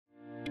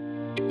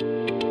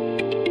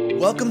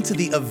Welcome to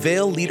the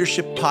Avail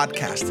Leadership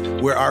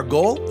Podcast, where our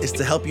goal is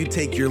to help you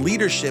take your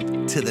leadership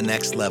to the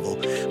next level.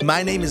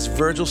 My name is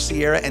Virgil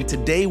Sierra, and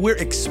today we're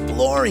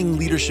exploring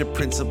leadership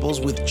principles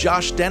with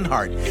Josh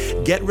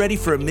Denhart. Get ready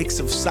for a mix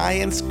of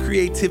science,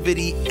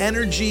 creativity,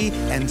 energy,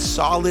 and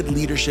solid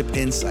leadership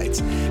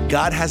insights.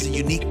 God has a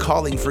unique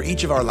calling for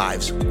each of our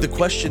lives. The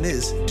question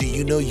is, do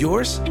you know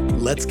yours?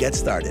 Let's get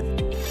started.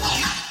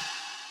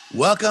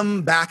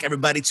 Welcome back,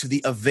 everybody, to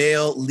the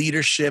Avail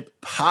Leadership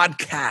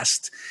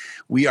Podcast.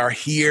 We are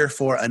here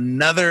for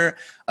another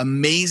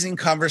amazing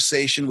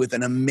conversation with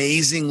an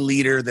amazing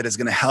leader that is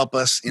going to help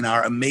us in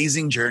our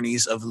amazing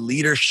journeys of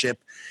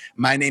leadership.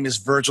 My name is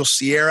Virgil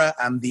Sierra.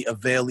 I'm the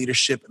Avail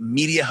Leadership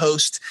media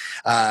host.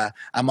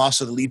 I'm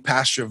also the lead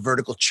pastor of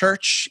Vertical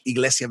Church,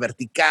 Iglesia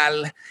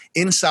Vertical,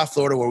 in South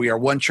Florida, where we are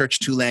one church,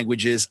 two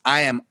languages.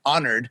 I am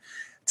honored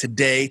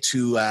today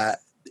to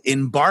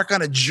embark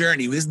on a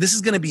journey. This is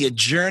going to be a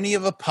journey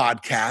of a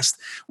podcast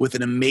with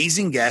an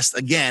amazing guest.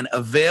 Again,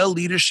 Avail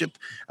Leadership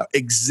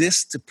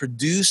exists to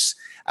produce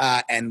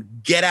and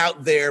get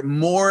out there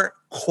more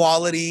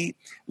quality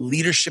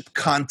leadership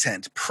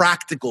content,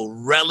 practical,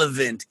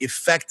 relevant,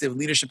 effective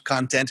leadership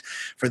content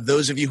for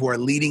those of you who are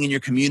leading in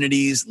your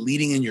communities,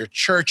 leading in your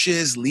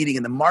churches, leading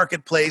in the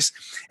marketplace.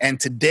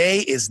 And today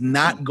is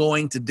not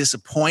going to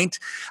disappoint.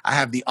 I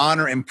have the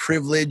honor and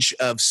privilege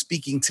of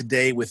speaking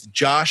today with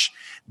Josh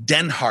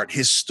Denhart.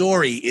 His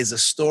story is a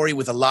story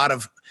with a lot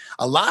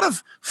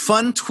of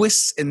fun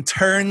twists and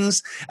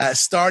turns,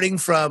 starting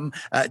from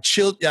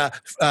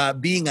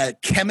being a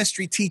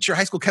chemistry teacher,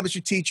 high school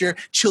chemistry teacher,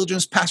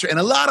 children's pastor, and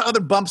a lot of other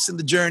bumps in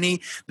the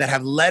journey that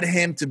have led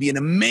him to be an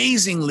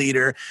amazing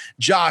leader.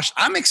 Josh,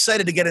 I'm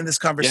excited to get in this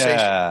conversation.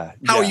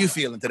 How are you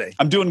feeling today?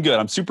 I'm doing good.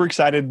 I'm super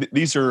excited.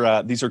 These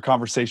are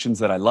conversations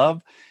that I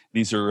love.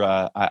 These are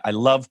I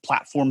love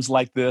platforms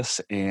like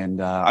this,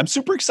 and I'm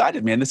super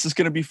excited, man. This is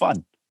going to be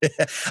fun.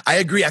 I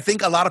agree. I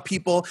think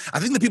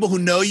the people who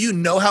know you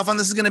know how fun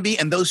this is going to be,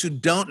 and those who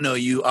don't know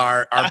you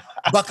are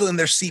buckling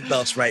their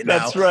seatbelts right now.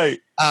 That's right.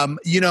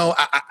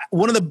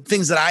 One of the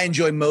things that I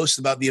enjoy most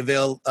about the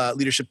Avail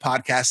Leadership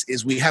Podcast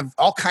is we have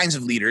all kinds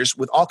of leaders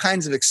with all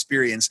kinds of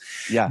experience.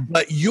 Yeah.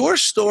 But your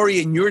story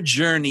and your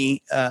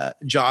journey,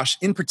 Josh,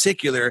 in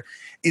particular,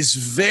 is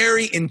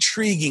very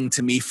intriguing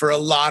to me for a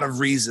lot of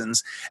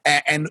reasons,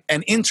 and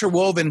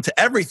interwoven to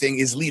everything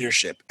is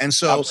leadership. And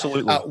so,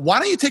 absolutely. Why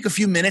don't you take a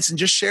few minutes and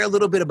just share a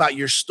little bit about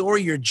your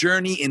story, your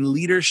journey in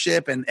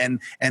leadership, and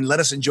let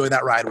us enjoy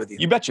that ride with you.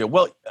 You betcha.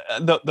 Well,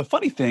 the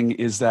funny thing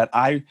is that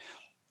I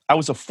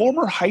was a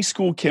former high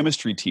school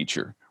chemistry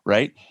teacher,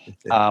 right?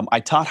 I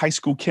taught high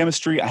school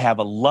chemistry. I have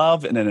a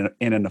love and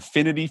an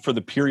affinity for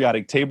the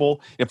periodic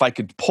table. If I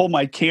could pull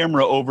my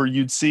camera over,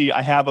 you'd see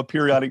I have a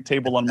periodic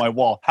table on my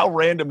wall. How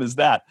random is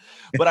that?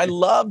 But I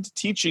loved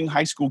teaching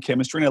high school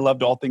chemistry, and I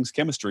loved all things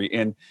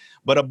chemistry.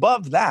 But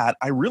above that,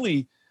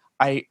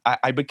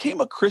 I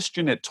became a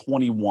Christian at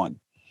 21.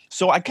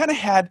 So I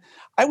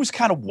was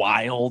kind of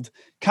wild,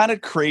 kind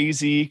of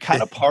crazy,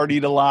 kind of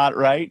partied a lot,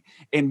 right?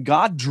 And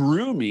God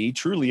drew me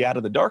truly out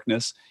of the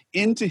darkness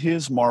into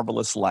his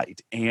marvelous light.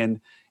 And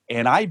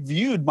I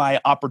viewed my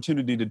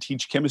opportunity to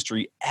teach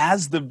chemistry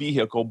as the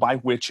vehicle by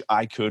which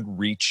I could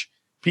reach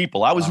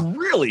people. I was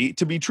really,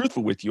 to be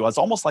truthful with you, I was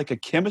almost like a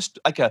chemist,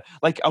 I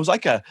was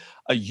like a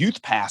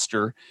youth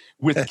pastor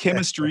with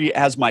chemistry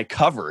as my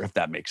cover, if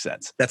that makes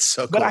sense. That's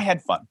so cool. But I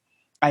had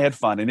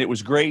fun, and it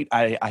was great.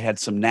 I had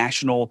some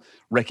national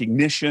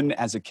recognition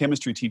as a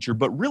chemistry teacher,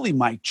 but really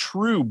my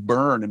true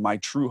burn and my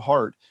true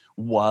heart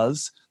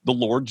was the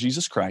Lord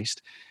Jesus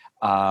Christ,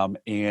 and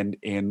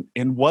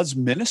was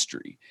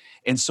ministry.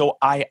 And so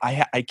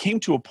I came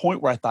to a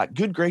point where I thought,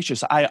 good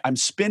gracious, I'm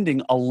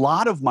spending a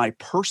lot of my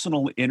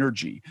personal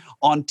energy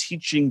on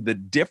teaching the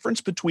difference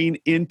between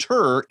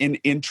inter and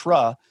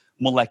intra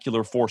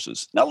molecular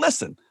forces. Now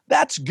listen,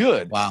 that's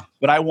good. Wow.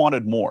 But I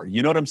wanted more.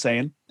 You know what I'm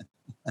saying?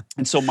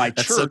 And so my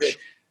church,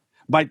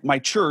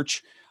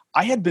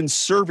 I had been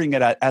serving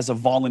as a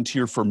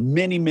volunteer for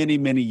many, many,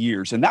 many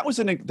years. And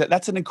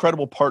that's an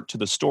incredible part to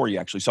the story,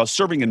 actually. So I was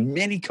serving in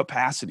many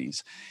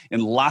capacities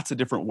in lots of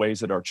different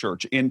ways at our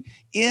church. And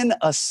in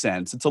a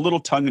sense, it's a little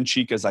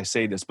tongue-in-cheek as I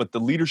say this, but the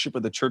leadership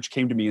of the church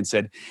came to me and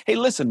said, hey,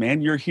 listen, man,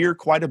 you're here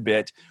quite a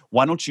bit.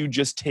 Why don't you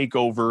just take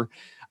over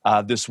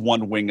this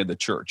one wing of the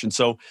church? And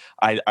so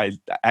I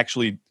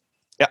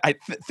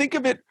think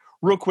of it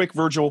real quick,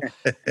 Virgil,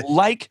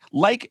 like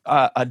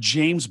a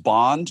James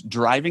Bond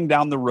driving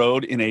down the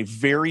road in a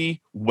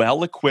very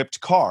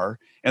well-equipped car,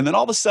 and then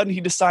all of a sudden he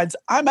decides,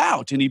 I'm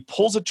out, and he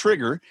pulls a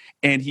trigger,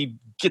 and he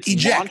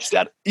ejects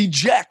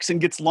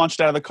and gets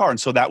launched out of the car. And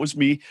so that was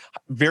me,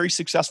 very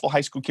successful high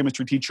school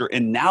chemistry teacher,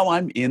 and now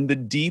I'm in the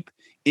deep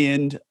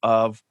end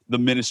of the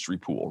ministry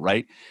pool,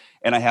 right?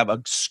 And I have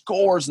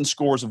scores and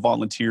scores of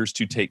volunteers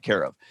to take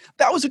care of.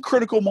 That was a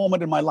critical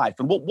moment in my life,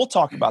 and we'll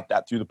talk about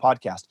that through the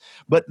podcast.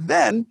 But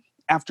then,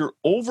 after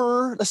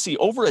over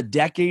a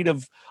decade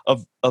of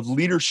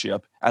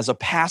leadership as a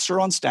pastor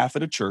on staff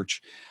at a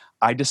church,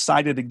 I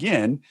decided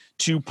again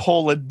to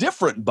pull a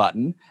different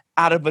button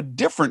out of a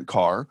different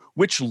car,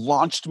 which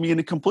launched me in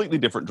a completely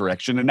different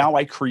direction. And now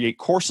I create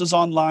courses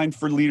online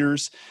for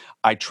leaders.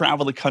 I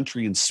travel the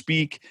country and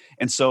speak.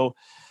 And so,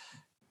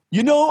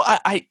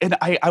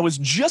 I was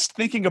just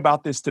thinking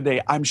about this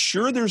today. I'm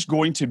sure there's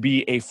going to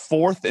be a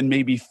fourth and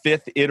maybe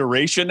fifth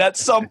iteration at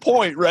some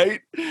point, right?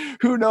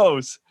 Who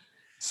knows?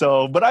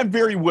 So, but I'm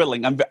very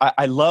willing.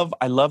 I love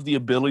the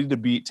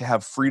ability to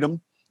have freedom.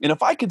 And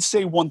if I could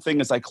say one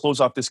thing as I close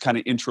off this kind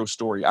of intro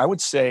story, I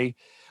would say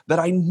that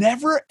I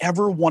never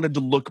ever wanted to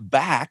look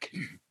back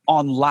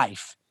on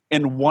life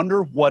and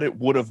wonder what it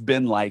would have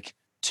been like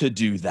to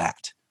do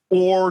that.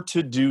 Or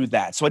to do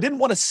that. So I didn't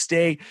want to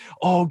stay,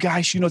 oh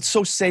gosh, it's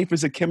so safe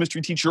as a chemistry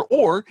teacher,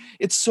 or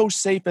it's so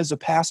safe as a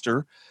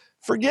pastor.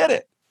 Forget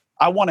it.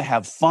 I want to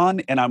have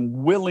fun, and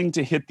I'm willing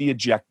to hit the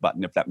eject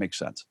button, if that makes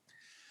sense.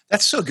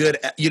 That's so good.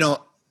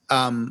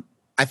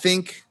 I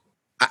think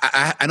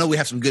I know we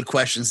have some good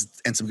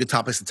questions and some good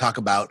topics to talk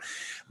about,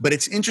 but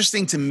it's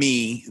interesting to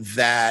me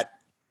that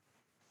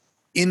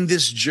in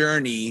this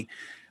journey,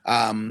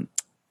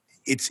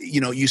 it's,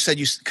 you said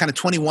you kind of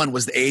 21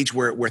 was the age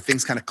where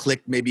things kind of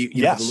clicked, maybe,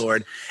 Yes. with the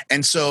Lord.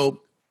 And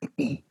so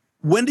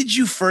when did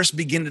you first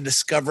begin to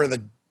discover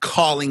the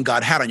calling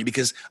God had on you?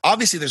 Because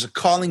obviously there's a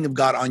calling of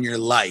God on your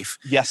life.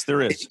 Yes,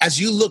 there is. As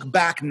you look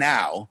back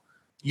now,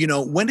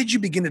 when did you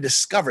begin to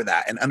discover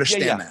that and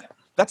understand that?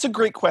 That's a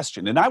great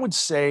question. And I would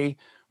say,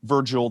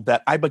 Virgil,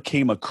 that I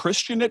became a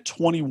Christian at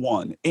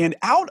 21. And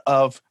out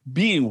of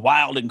being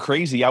wild and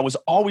crazy, I was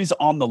always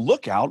on the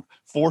lookout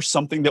for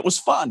something that was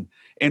fun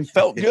and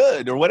felt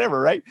good or whatever,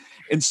 right?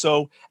 And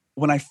so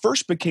when I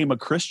first became a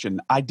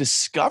Christian, I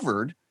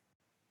discovered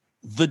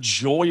the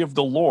joy of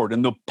the Lord.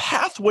 And the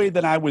pathway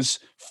that I was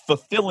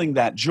fulfilling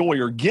that joy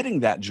or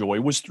getting that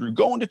joy was through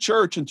going to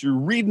church and through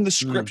reading the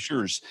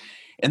scriptures.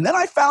 And then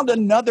I found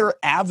another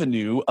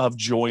avenue of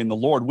joy in the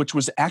Lord, which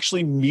was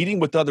actually meeting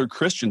with other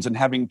Christians and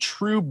having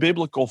true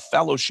biblical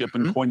fellowship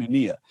and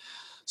koinonia.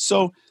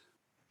 So,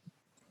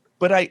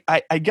 but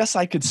I guess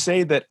I could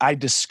say that I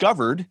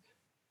discovered,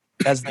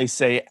 as they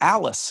say,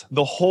 Alice,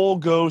 the whole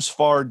goes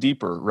far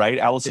deeper, right?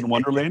 Alice in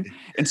Wonderland.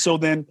 And so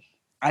then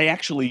I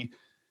actually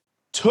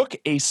took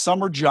a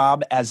summer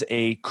job as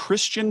a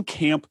Christian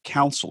camp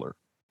counselor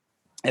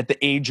at the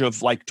age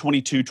of like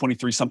 22,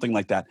 23, something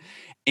like that.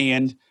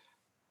 And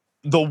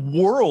the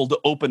world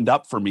opened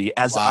up for me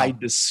as I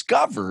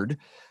discovered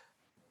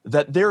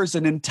that there is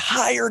an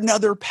entire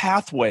another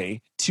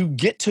pathway to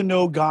get to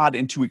know God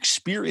and to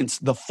experience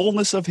the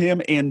fullness of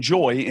Him and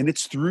joy, and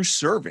it's through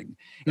serving.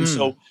 And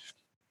so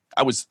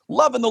I was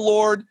loving the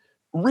Lord,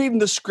 reading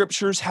the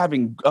scriptures,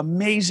 having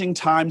amazing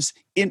times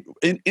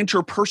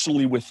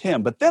interpersonally with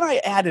Him. But then I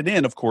added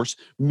in, of course,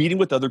 meeting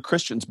with other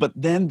Christians. But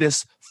then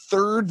this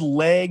third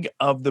leg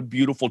of the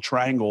beautiful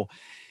triangle,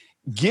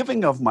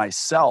 giving of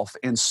myself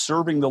and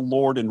serving the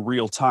Lord in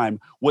real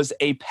time, was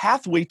a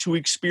pathway to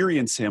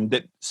experience Him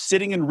that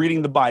sitting and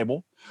reading the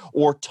Bible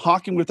or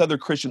talking with other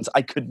Christians,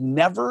 I could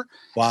never,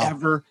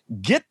 ever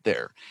get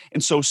there.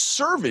 And so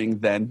serving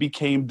then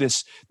became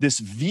this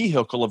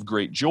vehicle of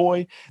great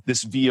joy,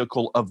 this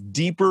vehicle of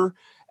deeper,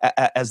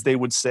 as they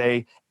would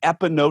say,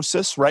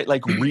 epinosis, right?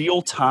 Like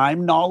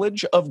real-time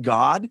knowledge of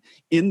God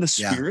in the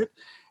Spirit.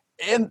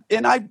 And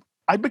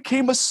I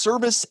became a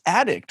service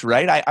addict,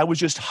 right? I was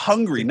just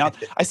hungry. Now,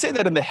 I say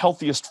that in the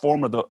healthiest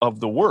form of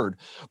the word,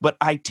 but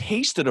I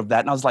tasted of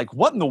that and I was like,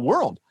 what in the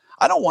world?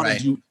 I don't want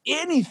to do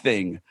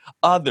anything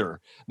other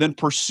than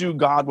pursue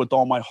God with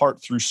all my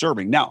heart through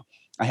serving. Now,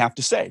 I have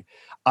to say,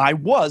 I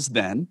was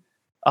then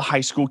a high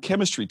school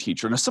chemistry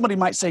teacher. Now, somebody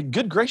might say,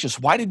 good gracious,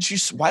 why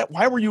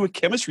were you a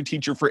chemistry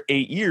teacher for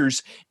 8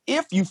 years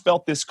if you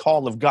felt this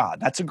call of God?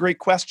 That's a great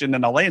question,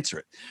 and I'll answer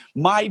it.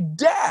 My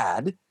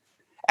dad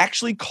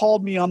actually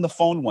called me on the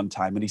phone one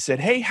time and he said,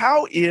 hey,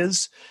 how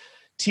is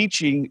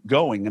teaching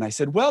going? And I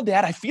said, well,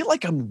 Dad, I feel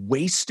like I'm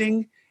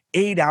wasting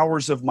 8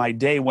 hours of my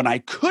day when I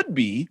could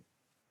be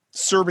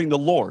serving the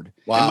Lord.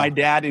 And my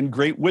dad, in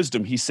great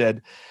wisdom, he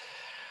said,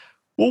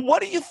 well, what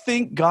do you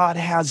think God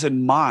has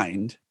in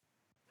mind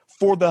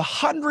for the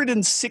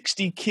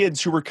 160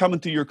 kids who are coming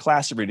through your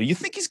class every day? You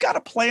think He's got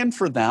a plan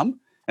for them?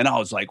 And I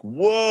was like,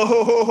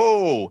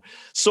 whoa.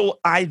 So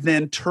I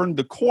then turned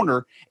the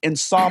corner and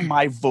saw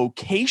my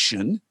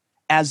vocation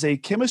as a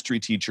chemistry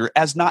teacher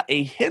as not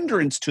a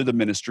hindrance to the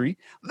ministry.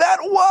 That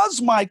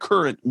was my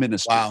current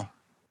ministry.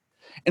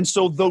 And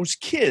so those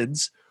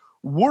kids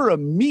were a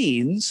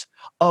means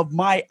of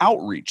my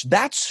outreach.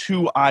 That's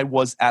who I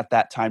was at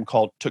that time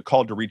called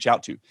to reach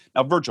out to.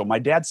 Now, Virgil, my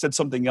dad said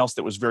something else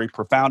that was very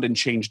profound and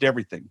changed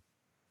everything.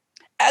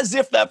 As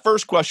if that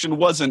first question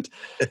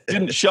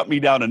didn't shut me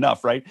down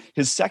enough, right?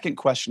 His second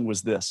question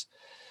was this.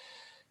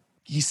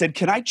 He said,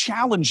 can I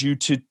challenge you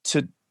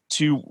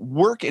to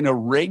work in a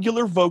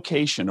regular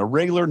vocation, a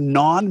regular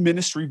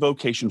non-ministry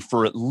vocation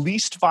for at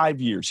least 5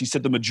 years? He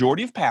said the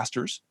majority of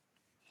pastors,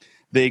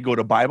 they go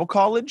to Bible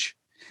college,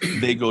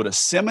 they go to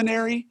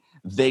seminary,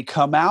 they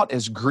come out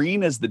as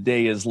green as the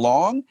day is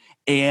long,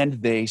 and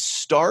they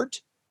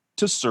start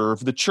to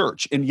serve the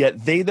church. And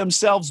yet they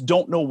themselves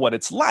don't know what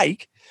it's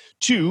like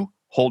to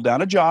hold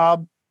down a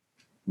job,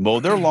 mow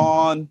their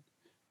lawn,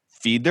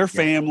 feed their Yeah.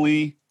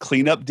 family,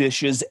 clean up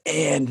dishes,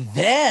 and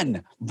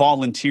then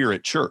volunteer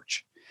at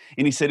church.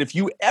 And he said, if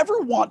you ever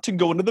want to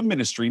go into the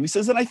ministry, and he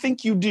says, and I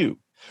think you do,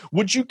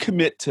 would you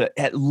commit to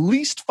at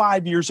least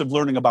 5 years of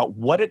learning about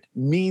what it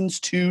means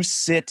to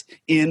sit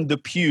in the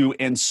pew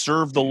and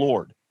serve the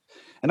Lord?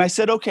 And I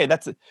said, okay,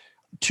 that's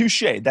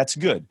touche. That's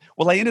good.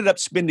 Well, I ended up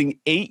spending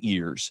 8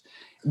 years.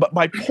 But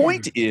my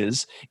point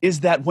is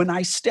that when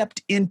I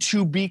stepped in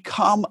to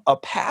become a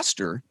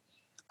pastor,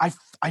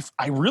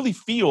 I really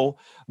feel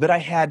that I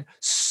had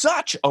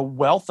such a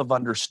wealth of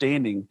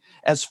understanding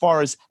as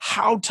far as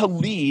how to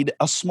lead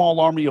a small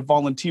army of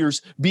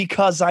volunteers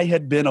because I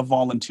had been a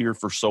volunteer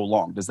for so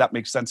long. Does that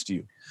make sense to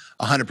you?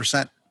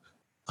 100%.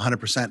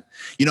 100%.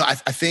 You know, I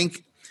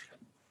think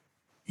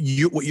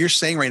what you're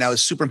saying right now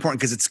is super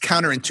important because it's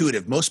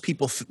counterintuitive. Most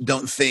people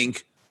don't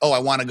think, oh, I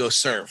want to go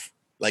serve.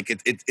 Like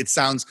it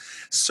sounds,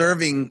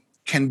 serving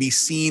can be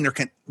seen or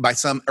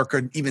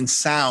could even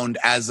sound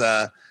as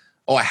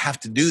oh, I have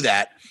to do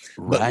that.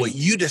 Right. But what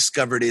you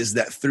discovered is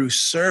that through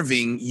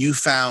serving, you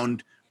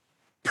found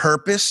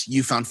purpose,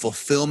 you found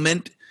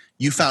fulfillment,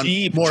 you found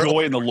deep more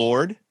joy in the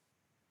Lord.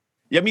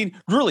 Yeah, I mean,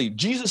 really,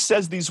 Jesus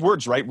says these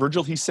words, right?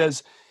 Virgil, he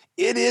says,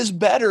 it is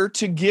better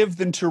to give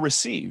than to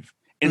receive.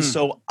 And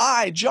so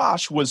I,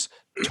 Josh, was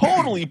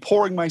totally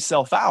pouring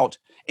myself out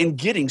and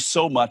getting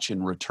so much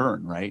in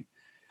return, right?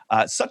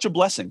 Such a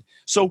blessing.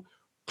 So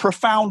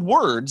profound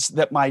words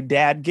that my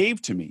dad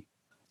gave to me.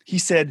 He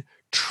said,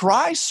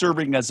 try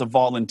serving as a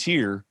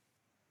volunteer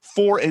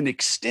for an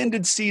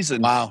extended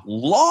season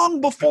long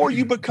before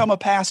you become a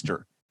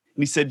pastor.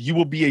 And he said, you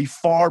will be a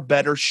far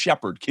better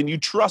shepherd. Can you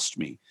trust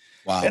me?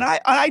 Wow. And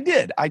I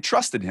did. I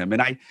trusted him.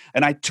 And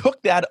I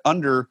took that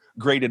under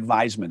great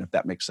advisement, if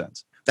that makes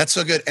sense. That's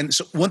so good. And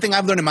so one thing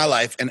I've learned in my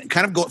life, and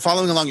kind of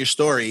following along your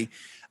story,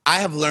 I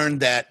have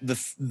learned that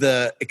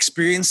the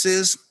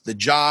experiences, the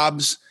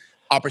jobs,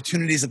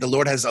 opportunities that the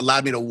Lord has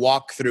allowed me to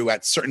walk through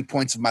at certain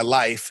points of my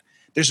life,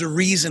 there's a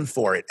reason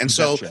for it. And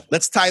so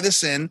let's tie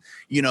this in.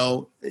 You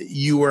know,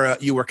 you were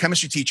a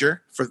chemistry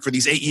teacher for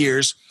these 8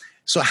 years.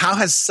 So how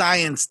has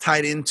science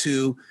tied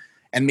into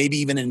and maybe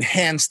even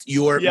enhanced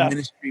your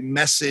ministry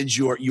message,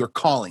 your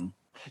calling?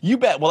 You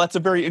bet. Well, that's a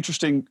very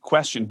interesting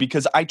question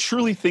because I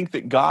truly think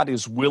that God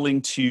is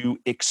willing to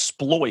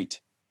exploit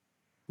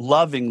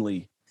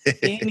lovingly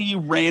any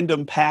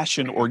random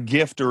passion or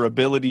gift or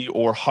ability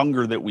or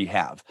hunger that we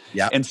have.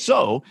 Yeah. And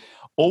so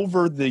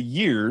over the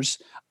years,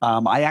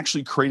 I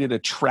actually created a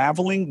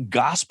traveling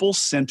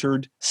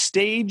gospel-centered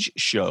stage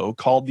show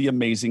called The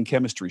Amazing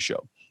Chemistry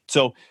Show.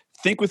 So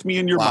think with me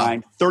in your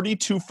mind,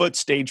 32-foot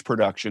stage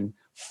production,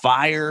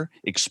 fire,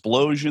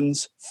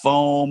 explosions,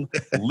 foam,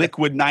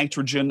 liquid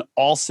nitrogen,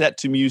 all set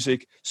to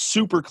music,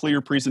 super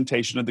clear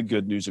presentation of the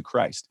good news of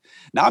Christ.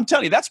 Now, I'm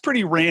telling you, that's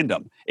pretty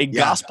random, a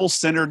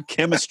gospel-centered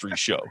chemistry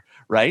show,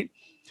 right?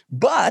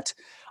 But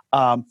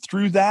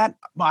through that,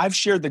 I've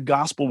shared the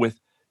gospel with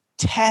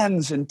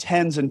tens and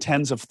tens and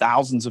tens of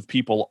thousands of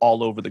people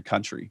all over the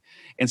country.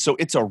 And so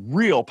it's a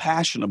real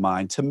passion of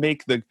mine to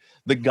make the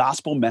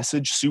gospel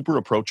message super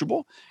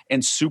approachable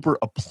and super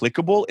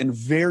applicable and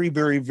very,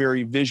 very,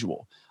 very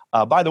visual.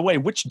 By the way,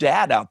 which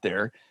dad out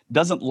there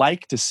doesn't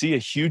like to see a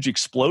huge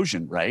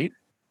explosion, right?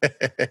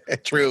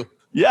 True.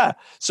 Yeah.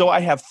 So I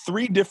have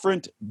 3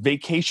 different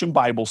vacation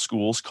Bible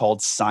schools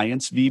called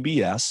Science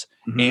VBS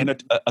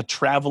and a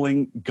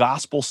traveling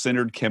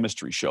gospel-centered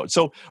chemistry show.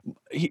 So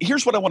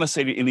here's what I want to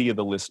say to any of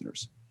the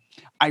listeners.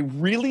 I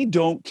really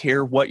don't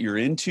care what you're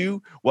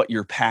into, what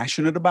you're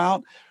passionate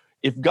about.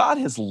 If God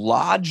has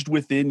lodged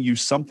within you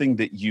something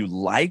that you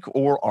like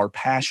or are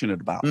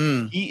passionate about,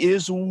 he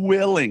is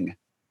willing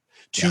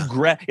to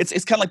grab.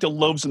 It's kind of like the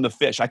loaves and the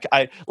fish.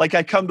 I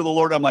come to the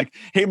Lord, I'm like,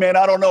 hey man,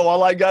 I don't know.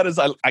 All I got is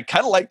I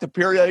kind of like the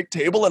periodic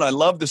table and I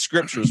love the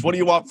scriptures. What do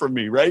you want from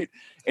me, right?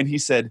 And he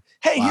said,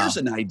 hey, here's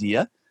an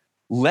idea.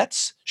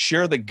 Let's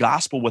share the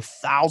gospel with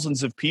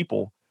thousands of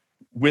people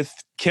with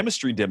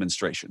chemistry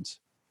demonstrations.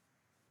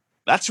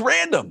 That's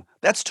random.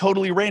 That's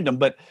totally random.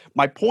 But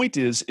my point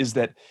is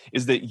that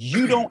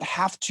you don't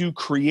have to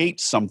create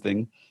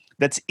something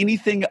that's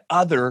anything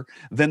other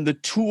than the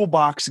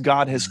toolbox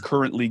God has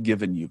currently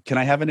given you. Can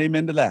I have an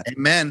amen to that?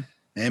 Amen.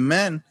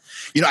 Amen.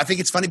 You know, I think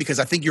it's funny because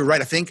I think you're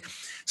right. I think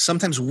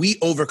sometimes we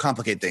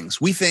overcomplicate things.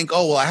 We think,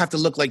 oh, well, I have to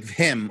look like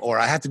him or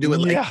I have to do it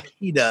like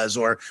he does.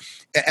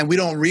 And we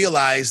don't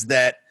realize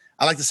that,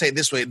 I like to say it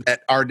this way,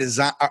 that our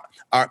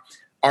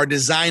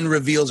design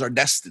reveals our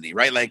destiny,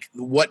 right? Like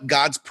what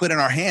God's put in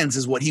our hands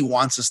is what he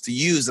wants us to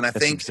use. And I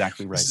think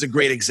exactly right. This is a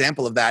great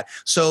example of that.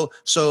 So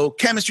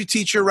chemistry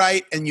teacher,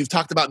 right? And you've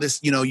talked about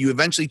this, you know, you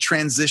eventually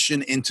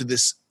transition into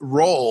this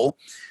role,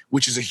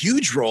 which is a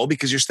huge role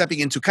because you're stepping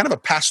into kind of a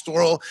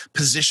pastoral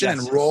position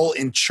and role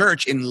in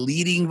church in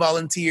leading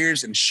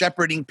volunteers and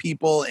shepherding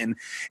people and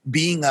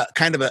being a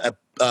kind of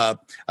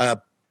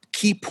a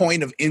key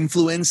point of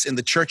influence in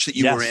the church that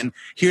you were in.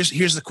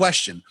 Here's the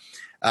question.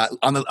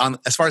 On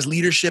as far as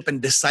leadership and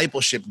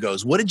discipleship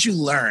goes, what did you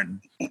learn?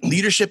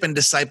 Leadership and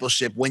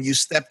discipleship when you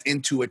stepped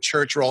into a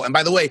church role, and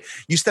by the way,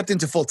 you stepped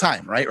into full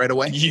time, right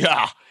away.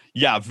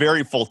 Yeah,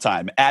 very full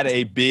time at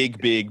a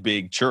big, big,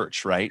 big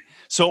church, right?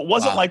 So it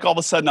wasn't Wow. like all of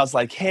a sudden I was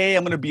like, hey,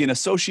 I'm going to be an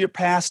associate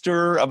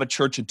pastor of a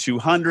church of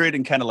 200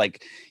 and kind of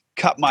like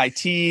cut my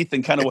teeth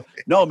and kind of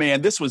no,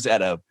 man, this was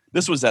at a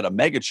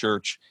mega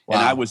church,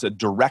 and I Wow. was a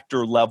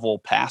director level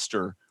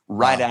pastor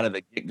right Wow. out of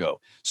the get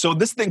go. So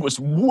this thing was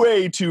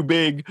way too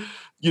big,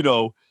 you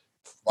know,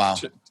 Wow.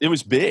 it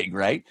was big,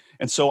 right?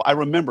 And so I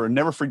remember,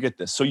 never forget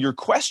this. So your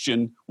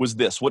question was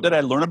this: what did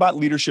I learn about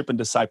leadership and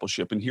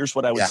discipleship? And here's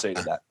what I would Yeah. say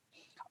to that.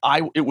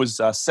 It was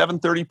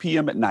 7:30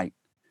 p.m. at night.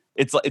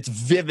 It's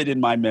vivid in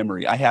my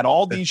memory. I had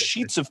all these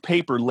sheets of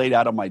paper laid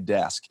out on my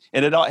desk,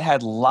 and it all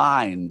had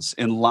lines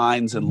and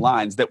lines and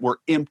lines that were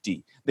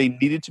empty. They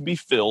needed to be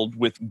filled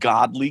with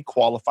godly,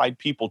 qualified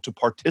people to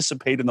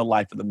participate in the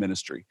life of the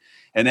ministry,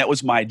 and that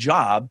was my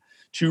job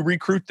to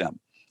recruit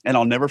them. And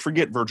I'll never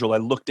forget, Virgil. I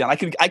looked down. I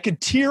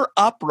could tear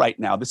up right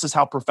now. This is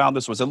how profound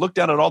this was. I looked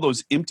down at all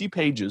those empty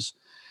pages,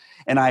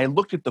 and I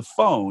looked at the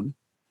phone.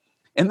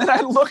 And then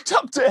I looked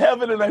up to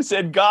heaven and I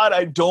said, God,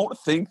 I don't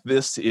think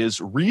this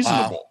is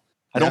reasonable. Wow.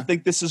 I Yeah. don't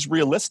think this is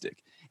realistic.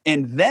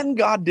 And then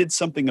God did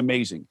something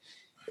amazing.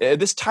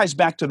 This ties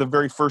back to the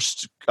very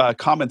first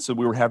comments that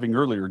we were having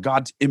earlier.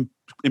 God's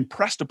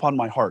impressed upon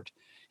my heart.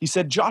 He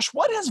said, Josh,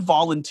 what has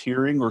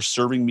volunteering or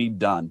serving me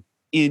done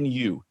in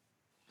you?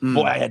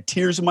 Boy, I had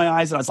tears in my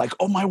eyes and I was like,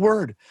 oh my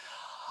word.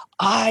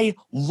 I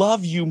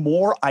love you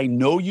more. I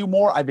know you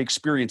more. I've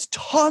experienced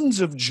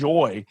tons of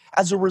joy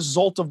as a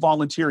result of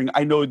volunteering.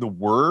 I know the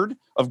word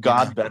of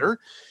God better.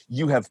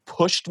 You have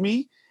pushed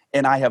me,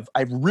 and I've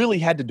really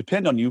had to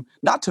depend on you.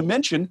 Not to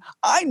mention,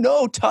 I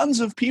know tons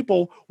of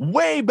people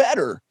way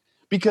better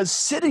because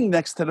sitting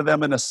next to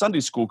them in a Sunday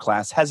school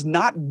class has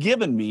not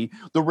given me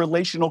the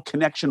relational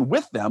connection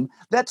with them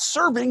that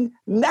serving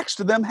next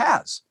to them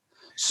has.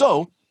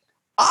 So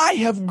I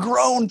have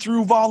grown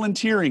through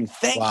volunteering.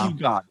 Thank you,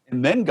 God.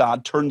 And then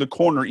God turned the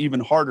corner even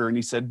harder and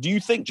he said, do you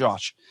think,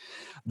 Josh,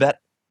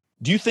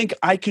 do you think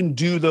I can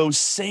do those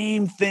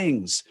same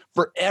things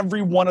for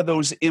every one of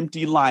those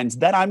empty lines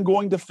that I'm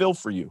going to fill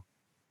for you?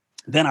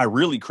 Then I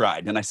really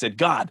cried and I said,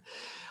 God,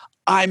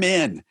 I'm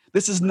in.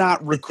 This is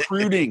not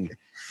recruiting.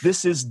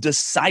 This is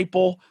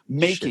disciple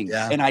making.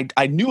 Yeah. And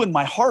I knew in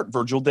my heart,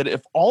 Virgil, that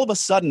if all of a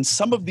sudden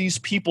some of these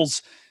people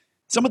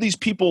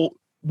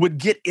would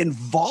get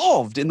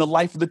involved in the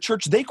life of the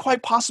church, they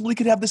quite possibly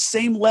could have the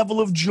same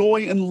level of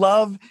joy and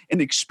love and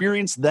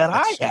experience that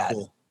I had.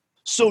 Cool.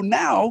 So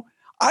now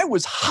I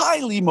was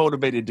highly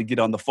motivated to get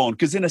on the phone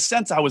because in a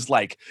sense I was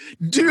like,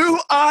 do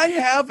I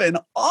have an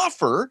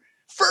offer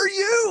for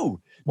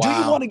you? Do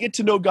you want to get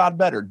to know God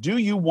better? Do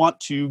you want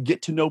to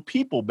get to know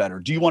people better?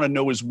 Do you want to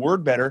know his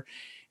word better?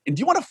 And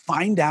do you want to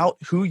find out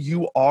who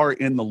you are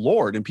in the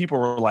Lord? And people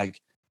were like,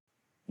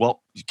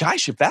 well,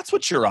 gosh, if that's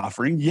what you're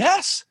offering,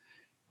 yes.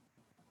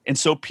 And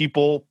so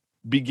people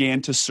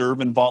began to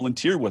serve and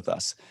volunteer with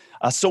us.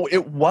 So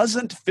it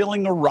wasn't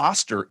filling a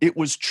roster. It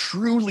was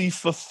truly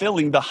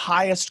fulfilling the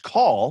highest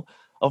call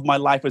of my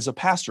life as a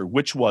pastor,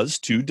 which was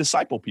to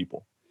disciple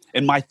people.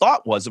 And my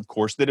thought was, of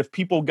course, that if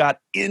people got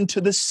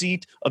into the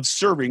seat of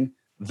serving,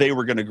 they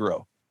were going to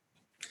grow.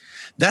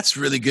 That's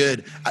really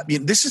good.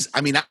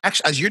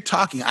 Actually, as you're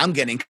talking, I'm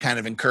getting kind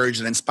of encouraged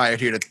and inspired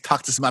here to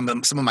talk to some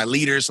of my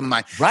leaders, some of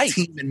my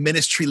team and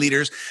ministry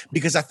leaders,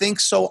 because I think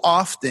so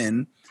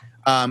often,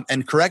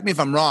 and correct me if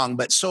I'm wrong,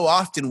 but so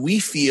often we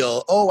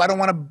feel, I don't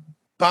want to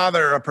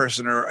bother a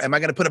person, or am I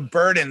going to put a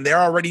burden?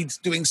 They're already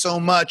doing so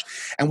much.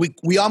 And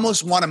we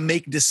almost want to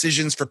make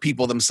decisions for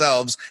people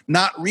themselves,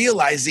 not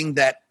realizing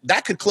that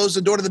could close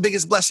the door to the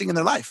biggest blessing in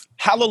their life.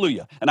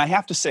 Hallelujah. And I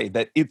have to say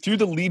that through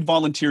the Lead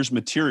Volunteers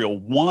material,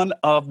 one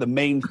of the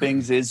main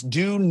things is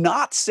do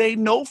not say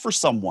no for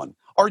someone.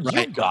 Are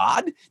you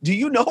God? Do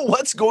you know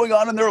what's going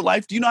on in their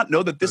life? Do you not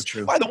know that this,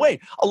 by the way,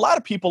 a lot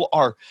of people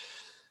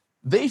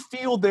they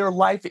feel their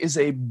life is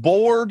a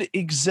bored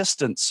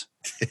existence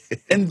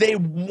and they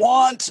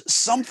want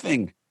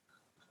something.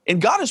 And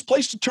God has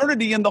placed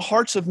eternity in the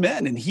hearts of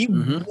men, and he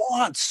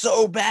wants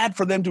so bad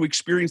for them to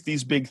experience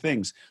these big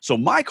things. So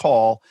my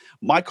call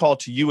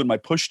to you and my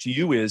push to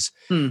you is,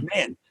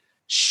 man,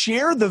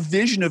 share the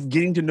vision of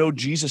getting to know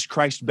Jesus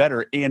Christ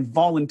better, and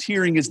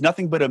volunteering is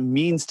nothing but a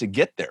means to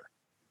get there.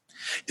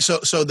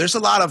 So there's a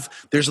lot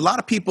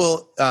of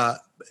people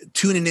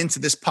tuning into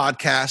this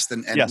podcast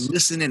and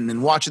listening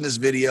and watching this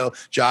video,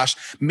 Josh.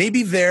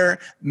 Maybe they're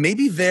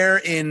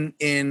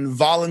in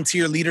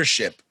volunteer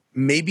leadership.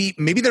 Maybe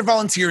they're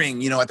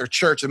volunteering, at their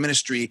church or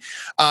ministry.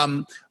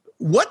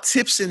 What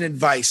tips and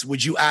advice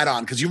would you add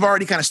on? Because you've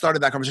already kind of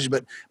started that conversation,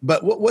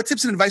 but what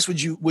tips and advice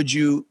would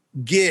you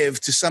give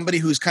to somebody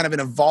who's kind of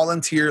in a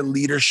volunteer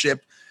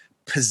leadership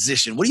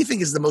position? What do you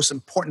think is the most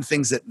important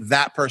things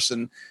that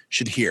person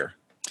should hear?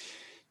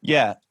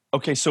 Yeah.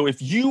 Okay. So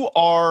if you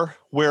are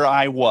where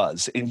I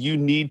was and you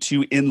need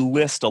to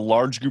enlist a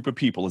large group of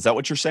people, is that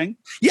what you're saying?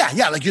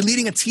 Yeah. Like you're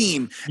leading a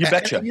team. You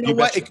betcha. And you know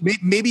what?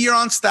 Maybe you're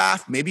on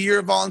staff. Maybe you're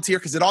a volunteer,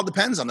 because it all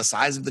depends on the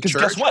size of the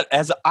church. Guess what?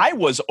 As I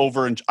was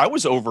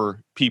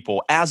over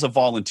people as a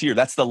volunteer.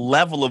 That's the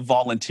level of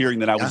volunteering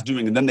that I was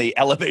doing. And then they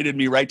elevated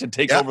me to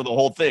take over the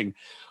whole thing.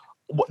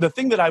 the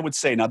thing that I would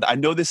say, now I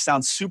know this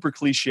sounds super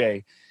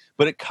cliche,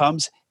 but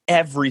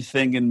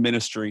everything in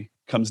ministry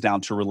comes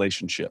down to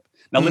relationship.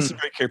 Now listen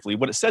very carefully.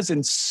 What it says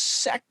in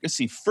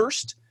 1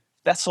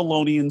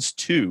 Thessalonians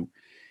 2,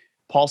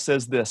 Paul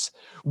says this: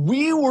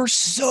 we were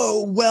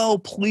so well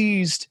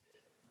pleased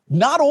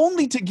not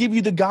only to give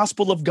you the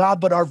gospel of God,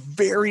 but our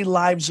very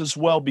lives as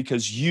well,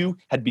 because you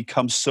had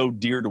become so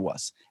dear to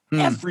us.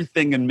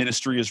 Everything in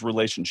ministry is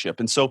relationship.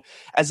 And so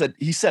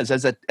he says,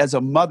 as a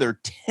mother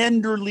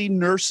tenderly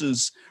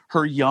nurses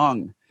her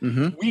young,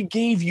 we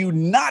gave you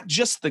not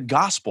just the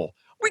gospel,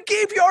 we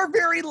gave you our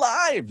very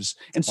lives.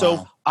 And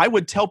so I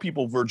would tell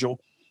people, Virgil,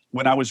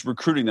 when I was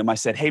recruiting them, I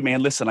said, hey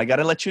man, listen, I got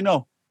to let you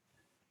know,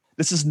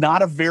 this is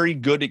not a very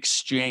good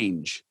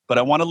exchange, but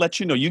I want to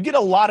let you know, you get a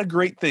lot of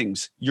great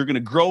things. You're going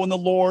to grow in the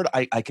Lord.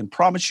 I can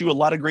promise you a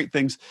lot of great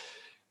things.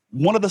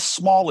 One of the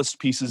smallest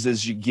pieces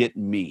is you get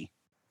me.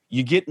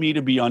 You get me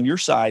to be on your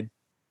side.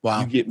 Wow.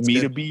 You get me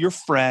to be your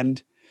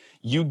friend.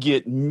 You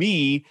get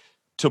me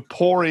to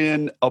pour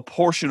in a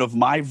portion of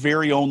my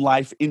very own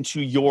life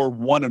into your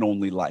one and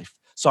only life.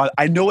 So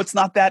I know it's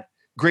not that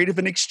great of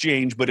an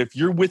exchange, but if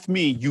you're with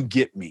me, you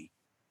get me.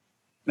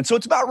 And so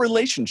it's about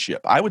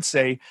relationship. I would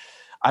say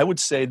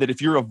that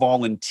if you're a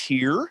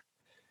volunteer,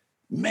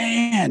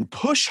 man,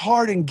 push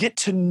hard and get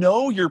to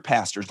know your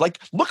pastors. Like,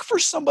 look for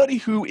somebody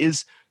who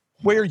is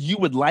where you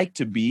would like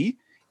to be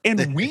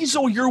and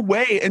weasel your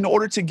way in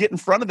order to get in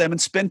front of them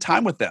and spend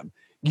time with them.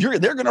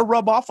 They're going to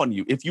rub off on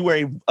you. If you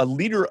are a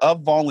leader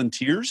of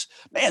volunteers,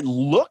 man,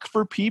 look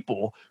for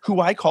people who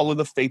I call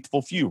the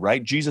faithful few,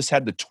 right? Jesus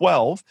had the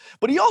 12,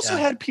 but he also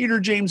had Peter,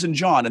 James, and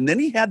John. And then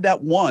he had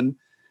that one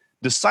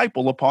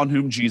disciple upon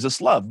whom Jesus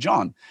loved,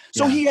 John.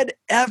 So he had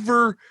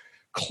ever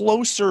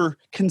closer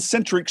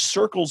concentric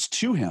circles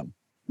to him.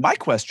 My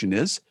question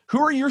is,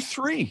 who are your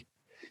three?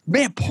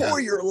 Man,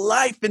 pour your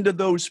life into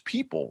those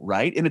people,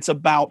 right? And it's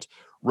about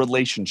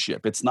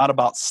relationship. It's not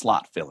about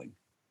slot filling.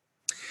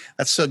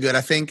 That's so good.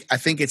 I think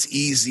it's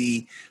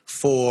easy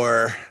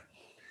for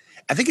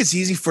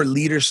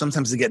leaders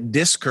sometimes to get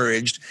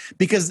discouraged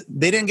because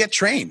they didn't get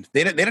trained.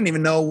 They didn't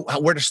even know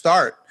where to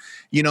start.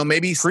 You know,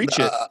 maybe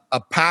a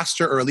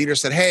pastor or a leader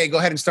said, hey, go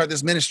ahead and start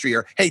this ministry,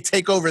 or hey,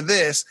 take over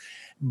this.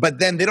 But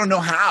then they don't know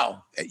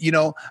how. You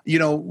know,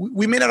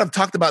 we may not have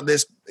talked about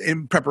this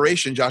in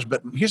preparation, Josh,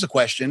 but here's a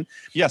question.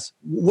 Yes.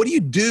 What do you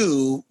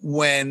do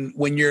when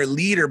you're a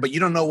leader, but you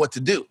don't know what to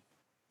do?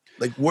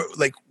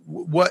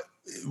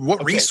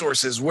 What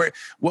resources, what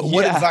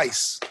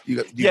advice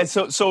you got?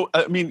 So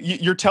I mean,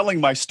 you're telling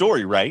my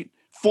story, right?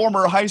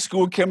 Former high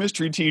school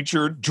chemistry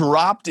teacher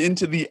dropped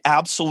into the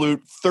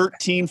absolute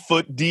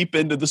 13-foot deep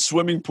into the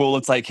swimming pool.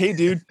 It's like, hey,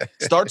 dude,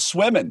 start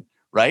swimming,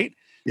 right?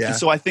 Yeah. And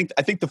so I think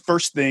the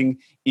first thing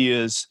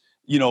is,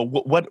 you know,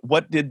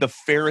 what did the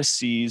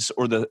Pharisees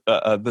or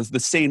the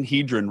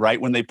Sanhedrin,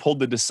 right, when they pulled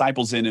the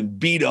disciples in and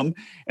beat them,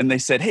 and they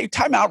said, hey,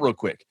 time out real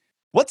quick.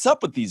 What's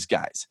up with these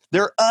guys?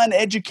 They're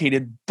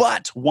uneducated,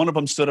 but one of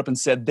them stood up and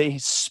said they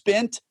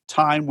spent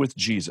time with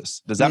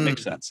Jesus. Does that make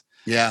sense?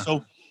 Yeah.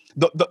 So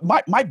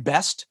my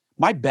best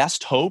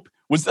hope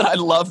was that I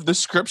loved the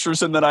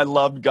scriptures and that I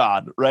loved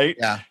God, right?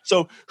 Yeah.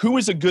 So who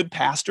is a good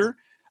pastor?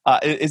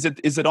 Is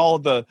it all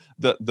the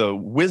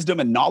wisdom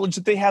and knowledge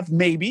that they have?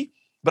 Maybe.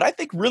 But I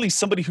think really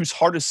somebody whose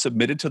heart is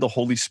submitted to the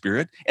Holy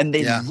Spirit and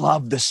they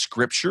love the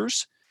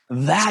scriptures,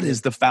 that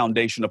is the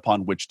foundation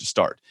upon which to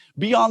start.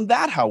 Beyond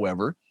that,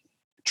 however,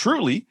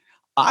 truly,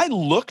 I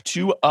look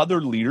to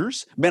other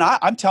leaders. Man,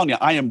 I'm telling you,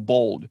 I am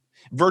bold.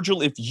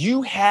 Virgil, if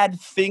you had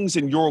things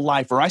in your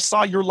life or I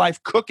saw your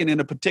life cooking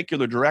in a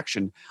particular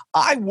direction,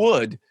 I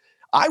would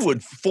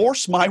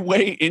force my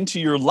way into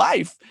your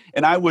life,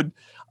 and I would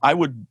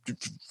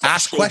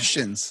ask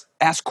questions.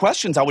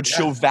 I would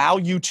show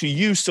value to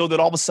you so that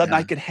all of a sudden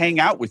I could hang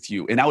out with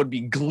you and I would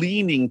be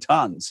gleaning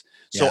tons.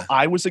 So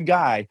I was a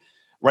guy,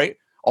 right?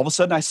 All of a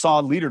sudden I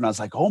saw a leader and I was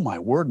like, oh my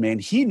word, man,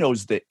 he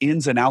knows the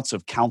ins and outs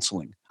of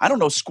counseling. I don't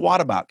know squat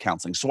about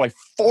counseling. So I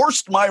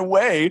forced my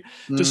way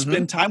to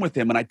spend time with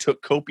him and I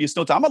took copious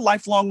notes. I'm a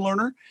lifelong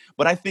learner,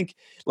 but I think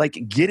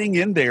like getting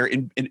in there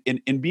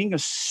and being a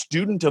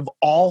student of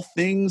all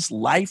things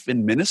life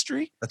and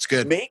ministry, that's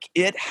good. Make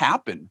it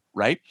happen,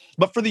 right?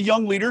 But for the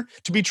young leader,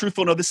 to be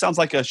truthful, no, this sounds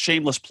like a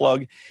shameless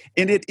plug,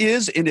 and it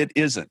is and it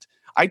isn't.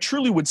 I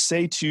truly would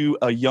say to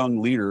a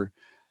young leader,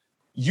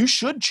 you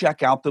should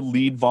check out the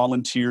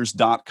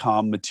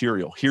leadvolunteers.com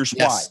material. Here's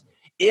why.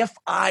 If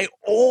I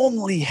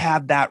only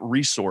had that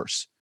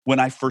resource when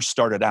I first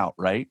started out,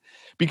 right?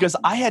 Because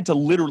I had to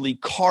literally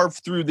carve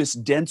through this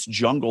dense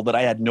jungle that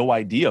I had no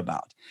idea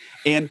about.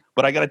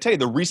 But I got to tell you,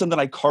 the reason that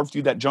I carved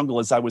through that jungle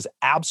is I was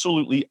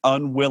absolutely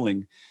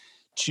unwilling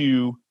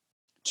to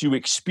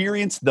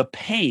experience the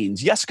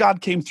pains. Yes,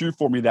 God came through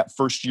for me that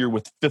first year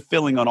with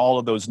fulfilling on all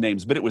of those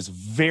names, but it was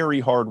very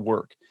hard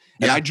work.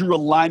 And I drew a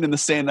line in the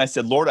sand and I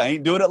said, Lord, I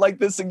ain't doing it like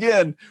this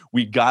again.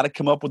 We got to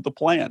come up with the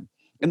plan.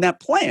 And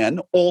that plan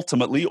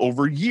ultimately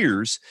over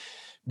years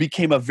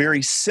became a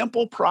very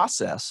simple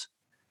process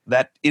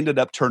that ended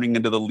up turning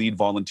into the Lead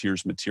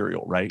Volunteers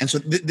material, right? And so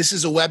this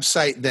is a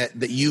website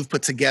that you've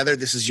put together.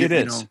 This is your,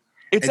 it is.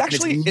 It's And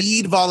actually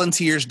it's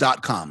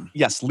leadvolunteers.com.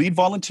 Yes,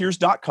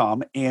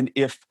 leadvolunteers.com. And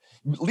if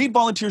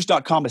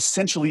leadvolunteers.com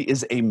essentially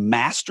is a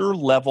master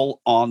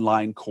level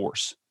online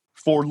course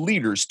for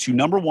leaders to,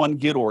 number one,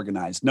 get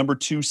organized. Number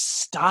two,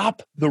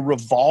 stop the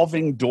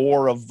revolving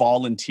door of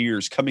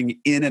volunteers coming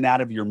in and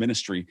out of your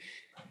ministry,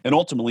 and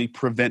ultimately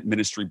prevent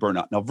ministry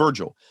burnout. Now,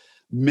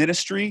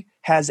 ministry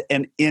has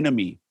an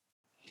enemy,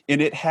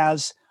 and it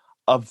has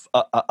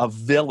a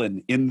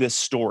villain in this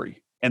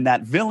story. And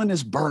that villain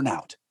is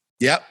burnout.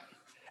 Yep.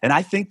 And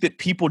I think that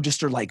people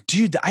just are like,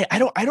 dude, I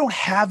don't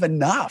have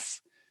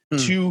enough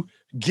to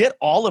get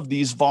all of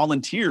these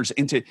volunteers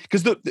into,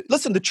 because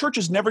listen, the church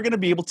is never going to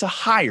be able to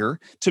hire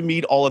to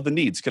meet all of the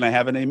needs. Can I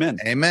have an amen?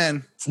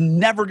 Amen. It's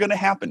never going to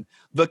happen.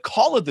 The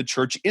call of the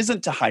church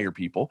isn't to hire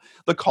people.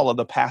 The call of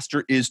the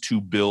pastor is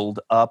to build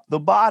up the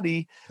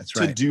body. That's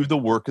to right. do the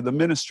work of the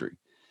ministry.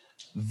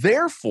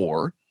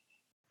 Therefore,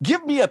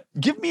 give me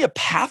a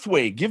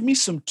pathway. Give me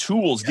some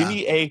tools. Yeah. Give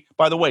me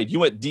by the way, do you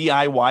know what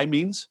DIY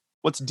means?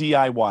 What's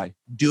DIY?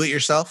 Do it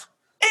yourself.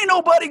 Ain't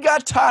nobody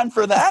got time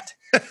for that.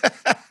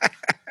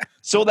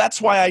 So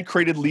that's why I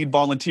created Lead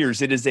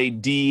Volunteers. It is a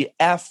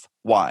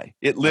DFY.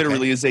 It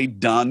literally is a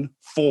done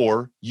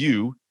for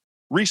you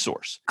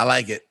resource. I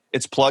like it.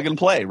 It's plug and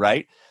play,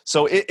 right?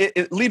 So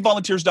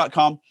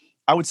leadvolunteers.com,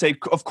 I would say,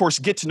 of course,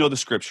 get to know the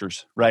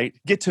scriptures, right?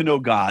 Get to know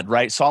God,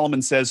 right?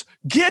 Solomon says,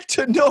 get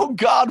to know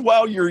God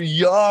while you're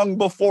young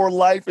before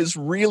life is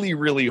really,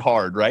 really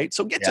hard, right?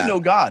 So get to know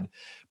God.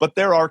 But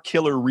there are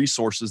killer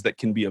resources that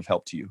can be of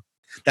help to you.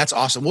 That's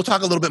awesome. We'll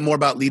talk a little bit more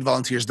about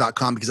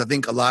leadvolunteers.com because I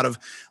think a lot of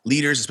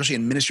leaders, especially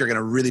in ministry, are going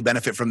to really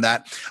benefit from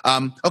that.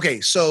 Okay,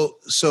 so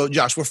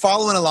Josh, we're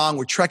following along.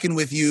 We're trekking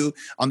with you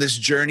on this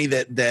journey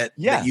that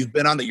you've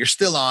been on, that you're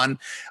still on.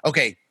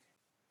 Okay,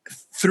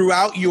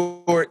 throughout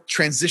your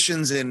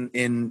transitions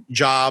in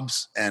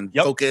jobs and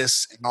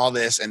focus and all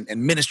this and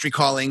ministry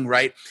calling,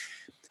 right?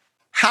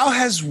 How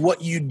has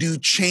what you do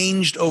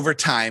changed over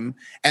time?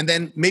 And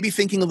then maybe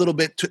thinking a little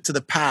bit to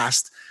the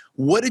past,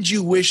 what did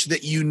you wish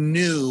that you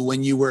knew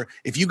when you were,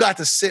 if you got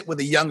to sit with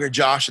a younger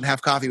Josh and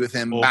have coffee with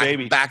him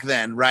back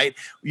then, right?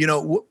 You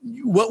know,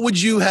 what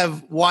would you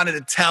have wanted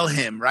to tell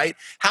him, right?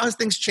 How has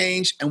things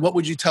changed, and what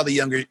would you tell the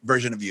younger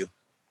version of you?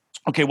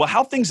 Okay, well,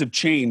 how things have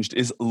changed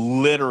is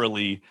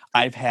literally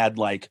I've had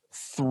like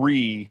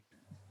 3,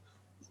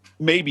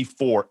 maybe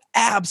 4,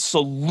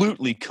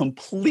 absolutely,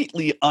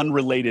 completely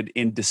unrelated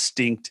and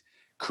distinct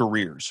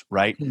careers,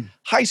 right?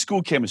 High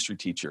school chemistry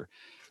teacher,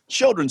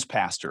 children's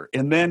pastor,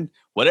 and then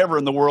whatever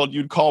in the world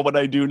you'd call what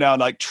I do now,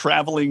 like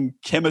traveling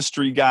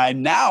chemistry guy,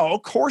 now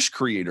course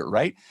creator,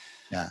 right?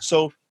 Yeah.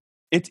 So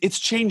it's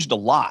changed a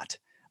lot.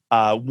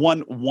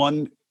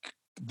 The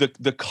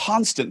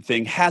constant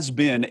thing has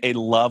been a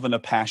love and a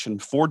passion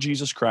for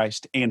Jesus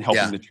Christ and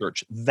helping the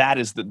church.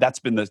 That's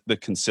been the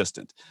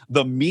consistent.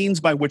 The means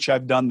by which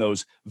I've done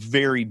those,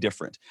 very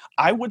different.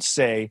 I would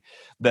say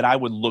that I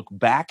would look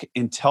back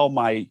and tell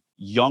my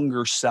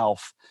younger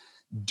self,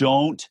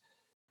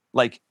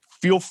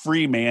 feel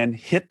free, man,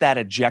 hit that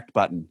eject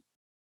button.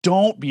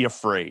 Don't be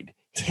afraid.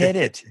 Hit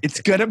it. It's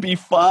going to be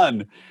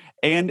fun.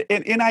 And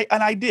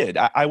I did.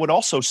 I would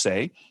also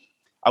say,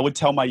 I would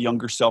tell my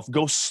younger self,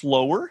 go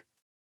slower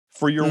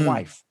for your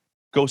wife.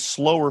 Go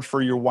slower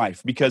for your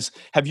wife. Because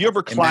have you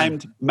ever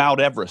climbed Mount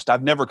Everest?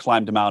 I've never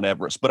climbed Mount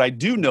Everest, but I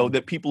do know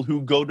that people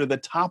who go to the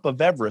top of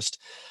Everest,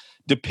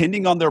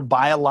 depending on their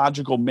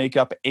biological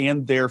makeup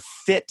and their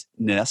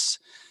fitness,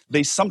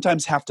 they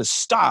sometimes have to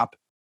stop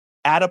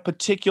at a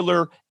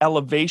particular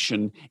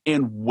elevation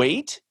and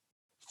wait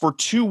for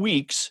 2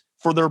 weeks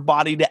for their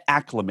body to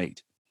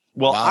acclimate.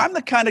 Well, I'm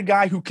the kind of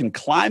guy who can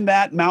climb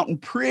that mountain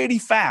pretty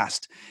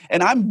fast,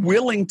 and I'm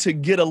willing to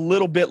get a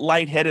little bit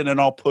lightheaded and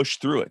I'll push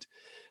through it.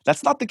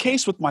 That's not the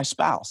case with my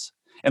spouse.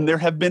 And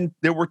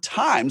there were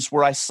times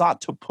where I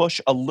sought to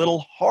push a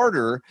little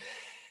harder.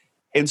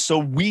 And so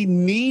we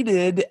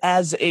needed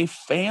as a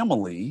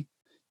family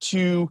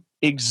to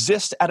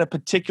exist at a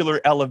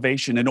particular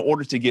elevation in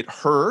order to get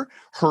her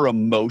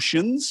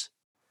emotions,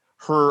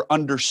 her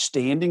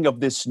understanding of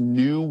this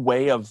new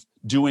way of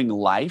doing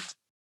life.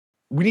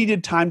 We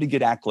needed time to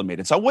get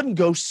acclimated. So I wouldn't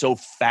go so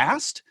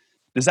fast.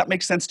 Does that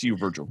make sense to you,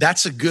 Virgil?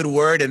 That's a good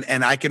word,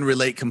 and I can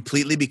relate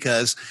completely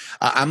because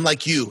I'm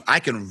like you. I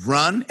can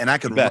run, and I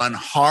can run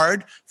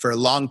hard for a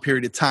long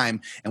period of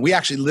time. And we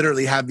actually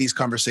literally have these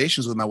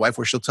conversations with my wife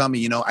where she'll tell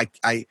me,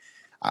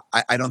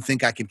 I don't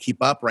think I can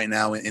keep up right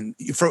now, and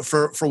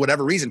for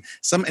whatever reason.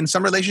 In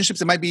some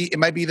relationships, it might be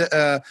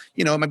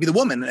the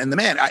woman and the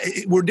man.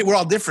 We're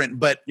all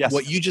different, but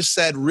what you just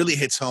said really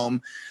hits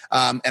home,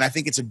 and I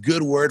think it's a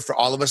good word for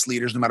all of us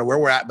leaders, no matter where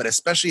we're at, but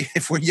especially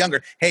if we're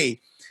younger. Hey,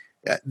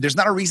 there's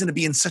not a reason to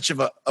be in such of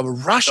a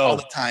rush all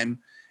the time,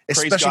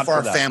 especially for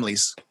our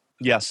families.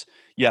 Yes,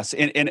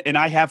 and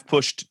I have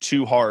pushed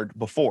too hard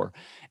before,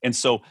 and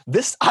so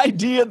this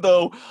idea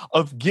though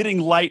of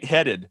getting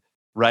lightheaded,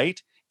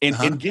 right?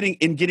 And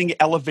getting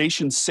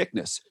elevation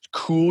sickness.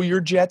 Cool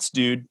your jets,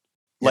 dude.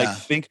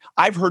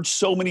 I've heard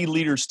so many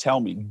leaders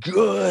tell me,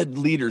 good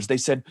leaders, they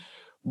said,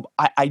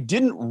 I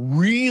didn't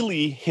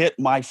really hit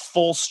my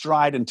full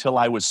stride until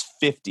I was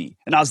 50.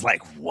 And I was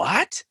like,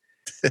 what?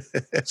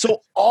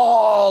 So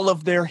all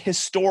of their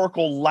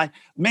historical life,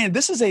 man,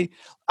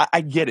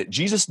 I get it.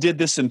 Jesus did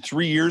this in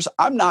 3 years.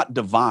 I'm not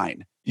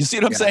divine. You see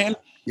what I'm saying?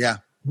 Yeah.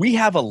 We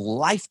have a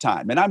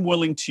lifetime, and I'm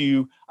willing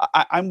to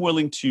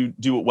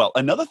do it well.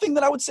 Another thing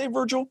that I would say,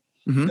 Virgil,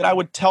 that I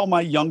would tell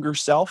my younger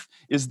self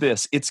is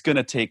this: it's going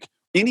to take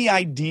any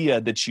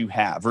idea that you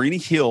have or any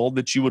hill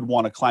that you would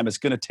want to climb. It's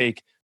going to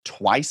take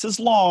twice as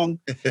long,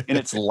 and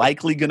it's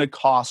likely going to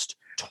cost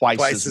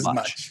twice as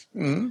much.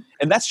 And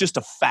that's just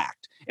a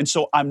fact. And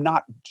so I'm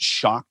not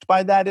shocked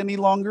by that any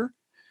longer.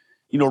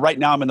 Right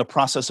now I'm in the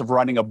process of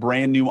writing a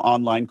brand new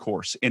online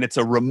course, and it's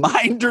a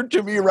reminder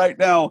to me right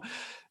now,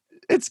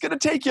 it's going to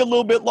take you a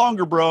little bit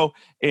longer, bro,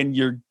 and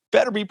you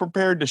better be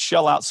prepared to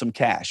shell out some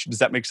cash. Does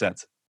that make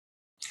sense?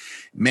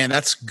 Man,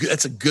 that's good.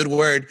 That's a good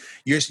word.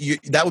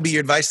 That would be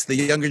your advice to the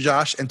younger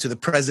Josh and to the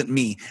present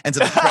me and to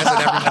the present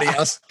everybody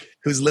else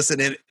who's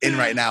listening in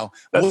right now.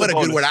 What a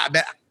good word.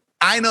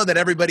 I know that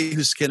everybody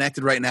who's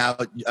connected right now,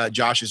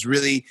 Josh, is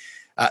really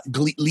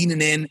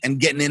leaning in and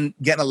getting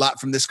a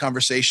lot from this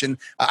conversation.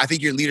 I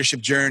think your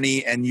leadership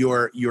journey and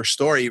your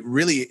story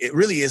really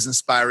is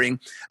inspiring.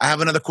 I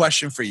have another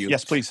question for you.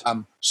 Yes, please.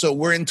 So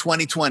we're in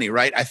 2020,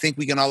 right? I think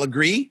we can all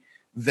agree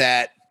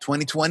that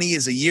 2020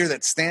 is a year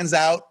that stands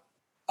out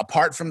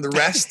apart from the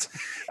rest.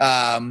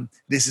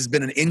 This has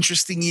been an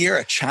interesting year,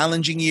 a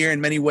challenging year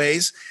in many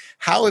ways.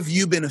 How have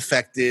you been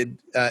affected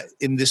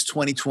in this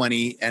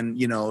 2020 and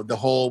the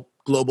whole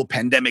global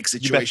pandemic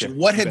situation?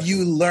 What have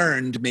you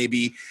learned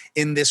maybe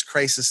in this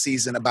crisis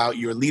season about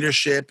your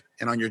leadership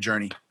and on your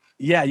journey?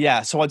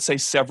 Yeah. So I'd say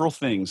several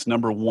things.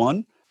 Number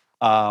one,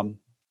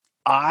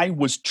 I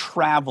was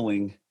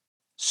traveling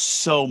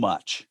so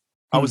much.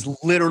 I was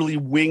literally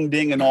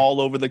wingdinging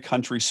all over the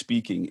country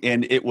speaking,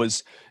 and it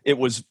was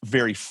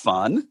very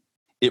fun.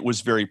 It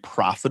was very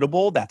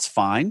profitable. That's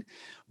fine.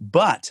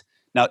 But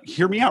now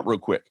hear me out real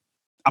quick.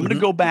 I'm going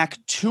to go back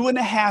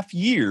 2.5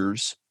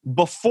 years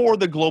before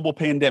the global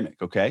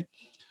pandemic. Okay.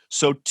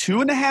 So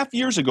 2.5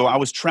 years ago, I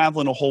was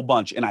traveling a whole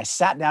bunch, and I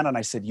sat down and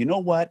I said, you know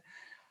what?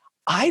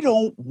 I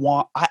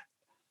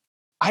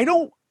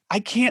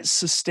can't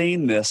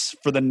sustain this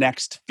for the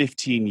next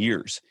 15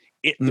 years.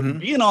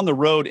 Being on the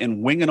road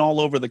and winging all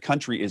over the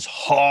country is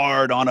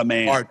hard on a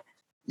man. Hard.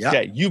 Yeah.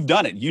 Okay, you've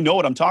done it. You know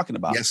what I'm talking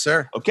about. Yes,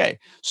 sir. Okay,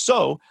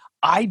 so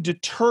I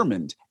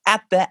determined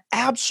at the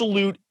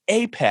absolute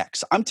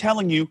apex, I'm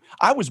telling you,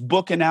 I was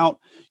booking out,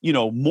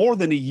 more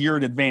than a year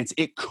in advance.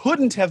 It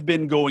couldn't have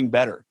been going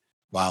better.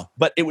 Wow.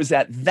 But it was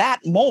at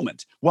that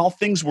moment, while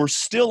things were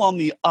still on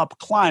the up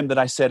climb, that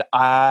I said,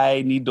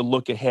 I need to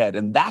look ahead.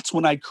 And that's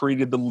when I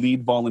created the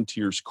Lead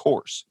Volunteers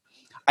course.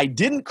 I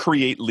didn't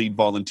create Lead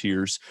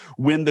Volunteers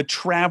when the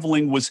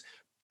traveling was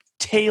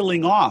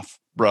tailing off,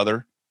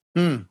 brother.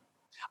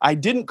 I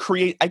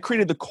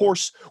created the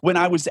course when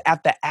I was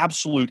at the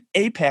absolute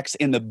apex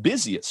and the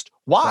busiest.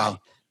 Why? Wow.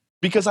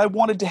 Because I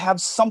wanted to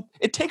have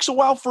it takes a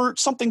while for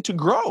something to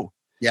grow.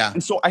 Yeah.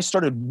 And so I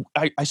started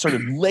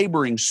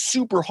laboring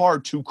super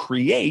hard to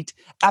create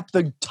at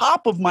the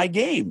top of my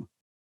game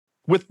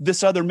with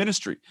this other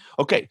ministry.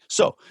 Okay,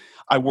 so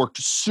I worked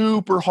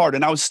super hard,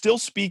 and I was still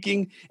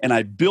speaking, and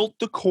I built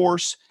the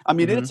course. I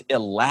mean, it's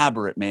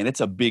elaborate, man.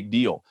 It's a big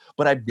deal.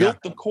 But I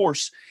built the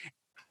course,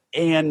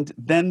 and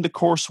then the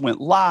course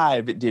went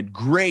live. It did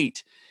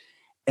great.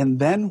 And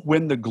then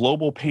when the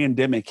global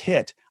pandemic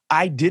hit,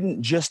 I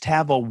didn't just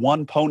have a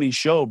one-pony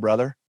show,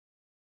 brother.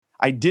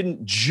 I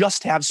didn't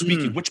just have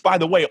speaking, which, by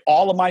the way,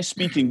 all of my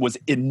speaking was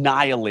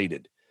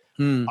annihilated.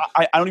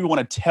 I don't even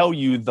want to tell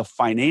you the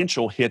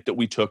financial hit that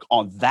we took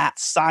on that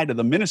side of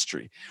the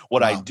ministry.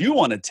 What I do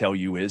want to tell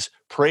you is,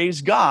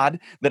 praise God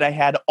that I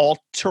had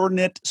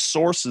alternate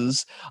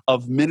sources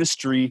of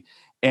ministry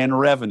and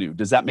revenue.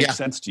 Does that make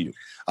sense to you?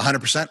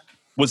 100%.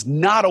 Was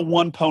not a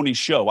one pony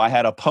show. I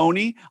had a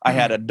pony, I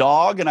had a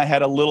dog, and I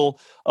had a little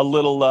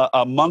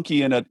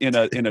monkey in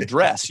a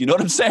dress. You know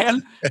what I'm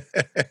saying?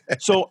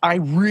 So I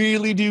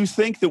really do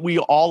think that we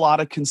all ought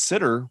to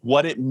consider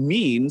what it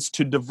means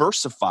to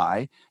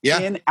diversify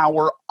in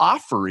our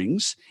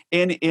offerings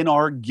and in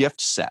our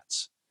gift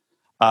sets.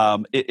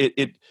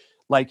 Here's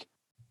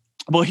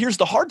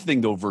the hard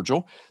thing though,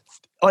 Virgil.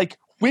 Like,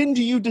 when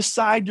do you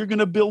decide you're going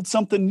to build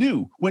something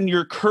new? When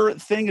your current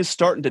thing is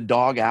starting to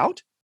dog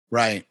out?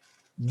 Right.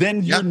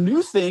 Then your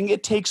new thing,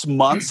 it takes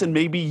months and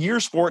maybe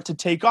years for it to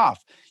take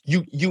off.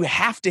 You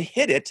have to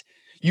hit it.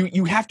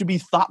 You have to be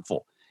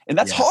thoughtful. And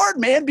that's hard,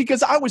 man,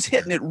 because I was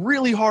hitting it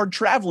really hard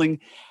traveling.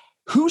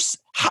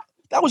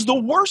 That was the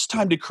worst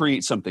time to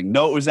create something.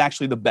 No, it was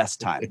actually the best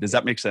time. Does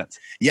that make sense?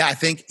 I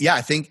think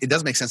it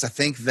does make sense. I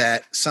think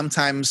that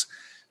sometimes,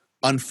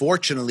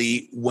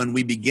 unfortunately, when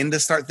we begin to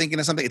start thinking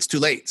of something, it's too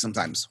late.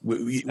 Sometimes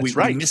we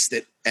missed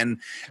it, and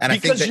because I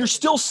think that you're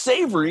still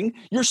savoring,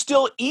 you're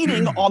still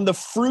eating on the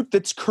fruit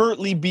that's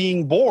currently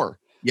being bore.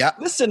 Yeah.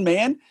 Listen,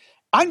 man,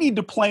 I need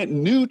to plant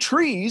new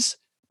trees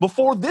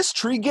before this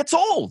tree gets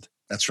old.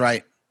 That's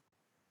right.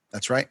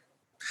 That's so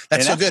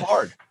that's good.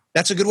 Hard.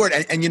 That's a good word.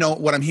 And you know,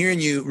 what I'm hearing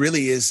you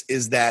really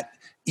is that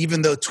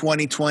even though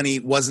 2020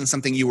 wasn't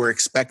something you were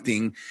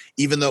expecting,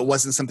 even though it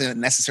wasn't something that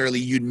necessarily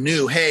you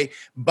knew, hey,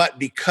 but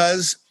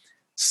because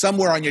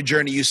somewhere on your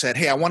journey you said,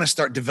 hey, I want to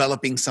start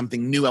developing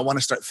something new. I want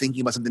to start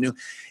thinking about something new.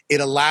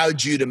 It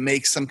allowed you to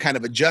make some kind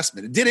of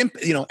adjustment. It did,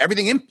 you know,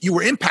 everything, you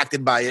were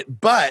impacted by it,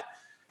 but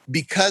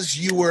because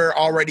you were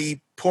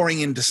already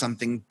pouring into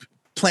something,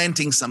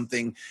 planting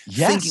something,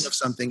 thinking of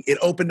something, it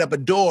opened up a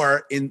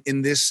door in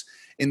this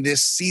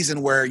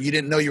season where you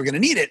didn't know you were going to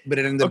need it, but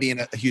it ended up being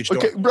a huge door.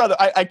 Okay, brother,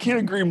 I can't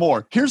agree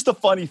more. Here's the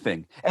funny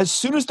thing. As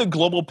soon as the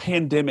global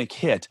pandemic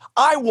hit,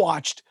 I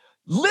watched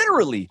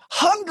literally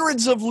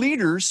hundreds of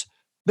leaders.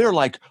 They're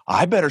like,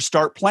 I better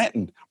start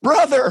planting.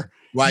 Brother,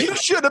 right. You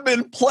should have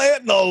been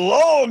planting a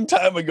long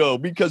time ago,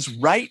 because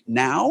right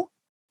now,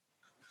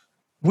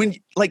 when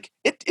like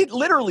it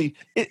literally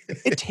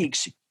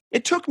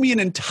it took me an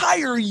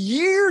entire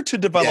year to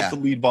develop the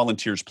Lead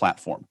Volunteers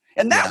platform.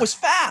 And that was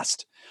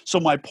fast. So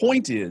my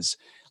point is,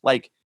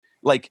 like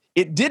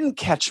it didn't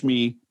catch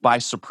me by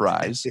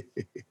surprise,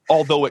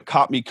 although it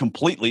caught me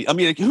completely. I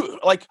mean,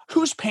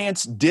 whose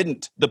pants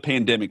didn't the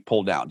pandemic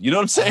pull down? You know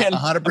what I'm saying?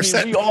 100%.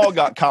 I mean, we all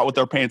got caught with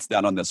our pants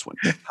down on this one.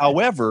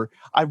 However,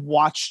 I've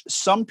watched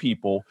some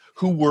people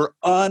who were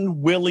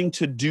unwilling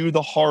to do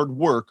the hard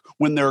work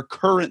when their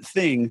current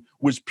thing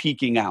was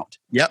peaking out.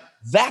 Yep.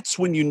 That's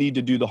when you need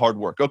to do the hard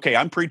work. Okay,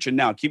 I'm preaching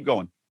now. Keep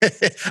going.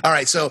 All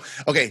right. So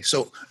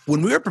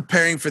when we were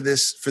preparing for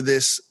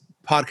this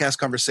podcast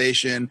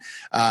conversation,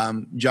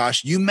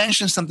 Josh, you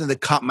mentioned something that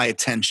caught my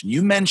attention.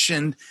 You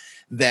mentioned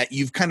that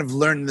you've kind of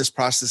learned in this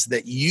process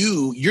that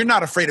you're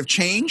not afraid of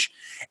change,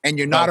 and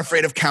you're not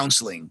afraid of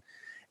counseling.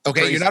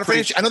 Okay, you're not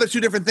afraid of, I know they're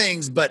two different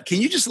things, but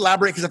can you just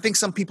elaborate? Because I think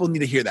some people need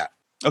to hear that.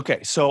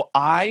 Okay, so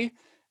I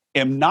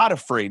am not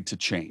afraid to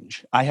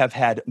change. I have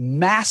had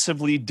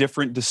massively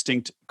different,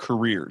 distinct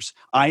careers.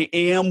 I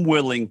am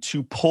willing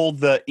to pull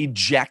the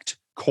eject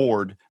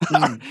cord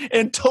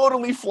and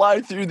totally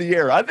fly through the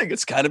air. I think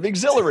it's kind of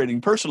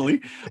exhilarating,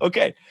 personally.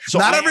 Okay, so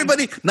not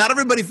everybody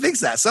thinks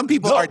that. Some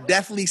people are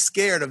definitely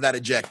scared of that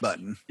eject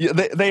button. Yeah,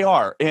 they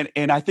are,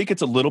 and I think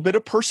it's a little bit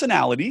of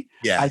personality.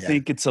 I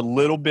think it's a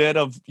little bit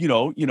of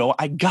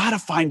I gotta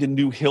find a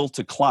new hill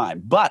to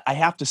climb. But I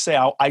have to say,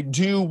 I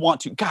do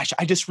want to. Gosh,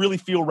 I just really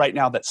feel right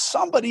now that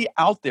somebody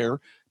out there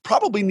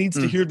probably needs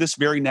to hear this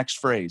very next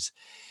phrase.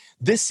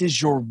 This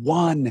is your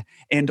one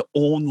and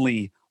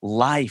only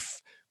life.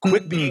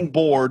 Quit being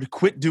bored.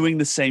 Quit doing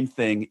the same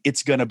thing.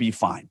 It's going to be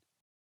fine.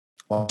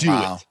 Wow.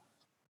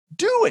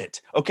 Do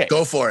it. Okay.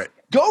 Go for it.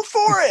 Go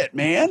for it,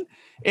 man.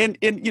 And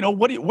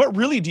what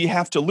really do you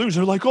have to lose?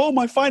 They're like, oh,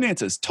 my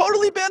finances.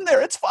 Totally been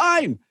there. It's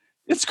fine.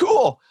 It's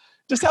cool.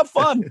 Just have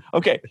fun.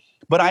 Okay.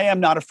 But I am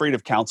not afraid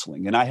of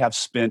counseling. And I have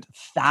spent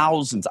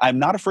thousands. I'm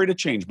not afraid of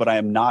change, but I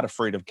am not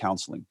afraid of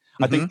counseling.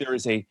 I think there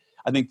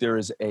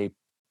is a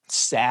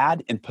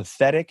sad and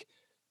pathetic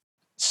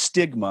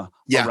stigma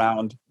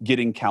around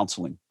getting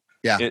counseling.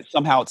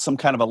 Somehow it's some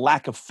kind of a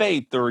lack of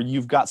faith, or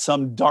you've got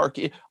some dark.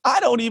 I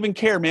don't even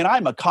care, man.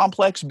 I'm a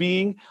complex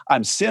being.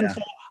 I'm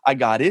sinful. I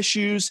got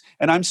issues,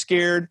 and I'm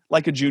scared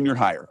like a junior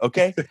hire.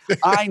 Okay.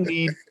 I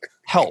need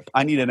help.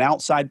 I need an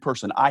outside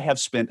person. I have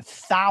spent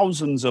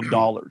thousands of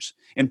dollars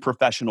in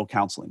professional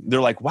counseling.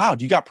 They're like, wow,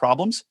 do you got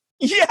problems?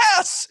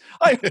 Yes.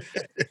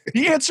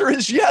 The answer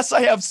is yes.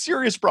 I have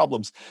serious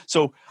problems.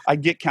 So I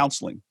get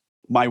counseling.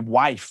 My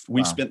wife,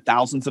 we've spent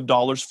thousands of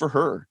dollars for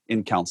her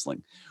in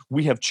counseling.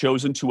 We have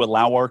chosen to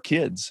allow our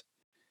kids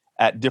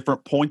at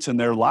different points in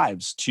their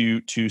lives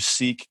to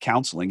seek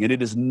counseling. And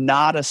it is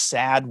not a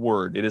sad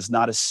word. It is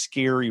not a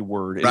scary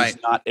word. It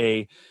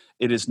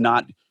is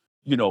not,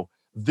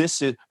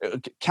 this is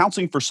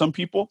counseling for some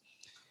people.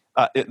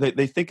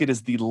 They think it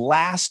is the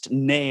last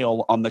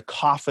nail on the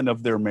coffin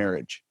of their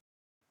marriage.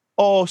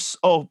 Oh,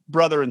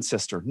 brother and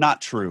sister,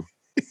 not true.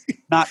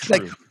 Not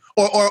true.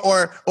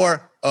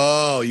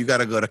 Or you got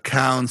to go to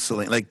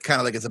counseling,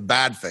 kind of like it's a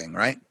bad thing,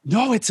 right?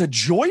 No, it's a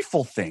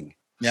joyful thing.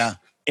 Yeah.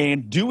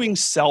 And doing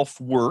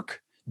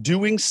self-work,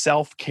 doing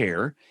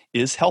self-care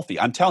is healthy.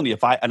 I'm telling you,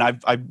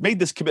 I've made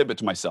this commitment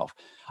to myself.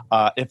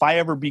 If I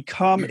ever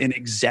become an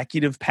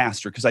executive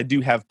pastor, because I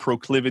do have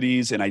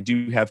proclivities and I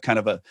do have kind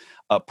of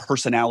a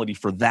personality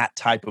for that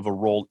type of a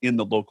role in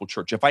the local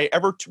church. If I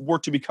ever were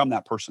to become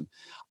that person,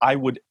 I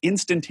would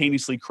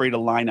instantaneously create a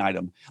line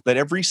item that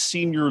every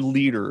senior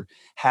leader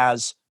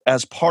has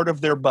as part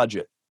of their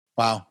budget.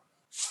 Wow.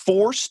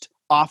 Forced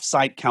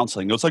off-site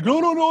counseling. It's like,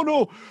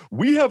 no.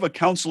 We have a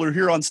counselor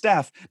here on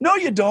staff. No,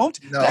 you don't.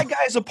 No. That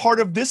guy is a part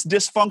of this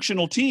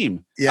dysfunctional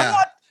team.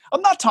 Yeah.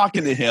 I'm not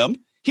talking to him.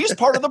 He's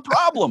part of the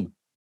problem.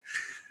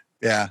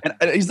 Yeah. And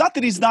it's not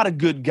that he's not a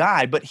good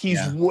guy, but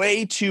he's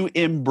way too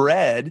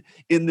inbred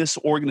in this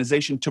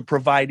organization to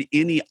provide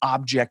any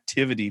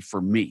objectivity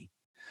for me.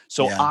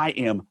 So I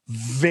am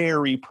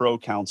very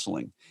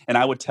pro-counseling. And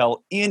I would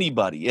tell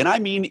anybody, and I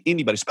mean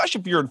anybody,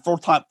 especially if you're in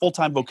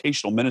full-time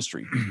vocational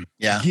ministry,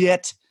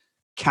 get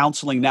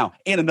counseling now.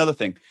 And another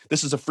thing,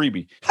 this is a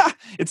freebie.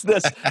 It's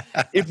this.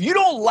 If you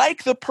don't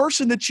like the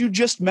person that you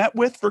just met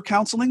with for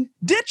counseling,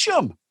 ditch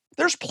them.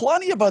 There's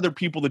plenty of other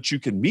people that you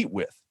can meet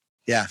with.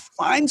 Yeah.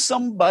 Find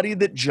somebody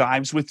that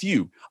jives with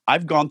you.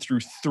 I've gone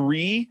through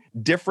 3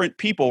 different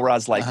people where I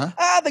was like,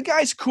 the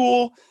guy's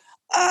cool.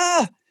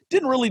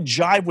 Didn't really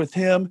jive with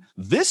him.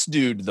 This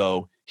dude,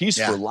 though, he's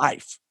for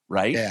life,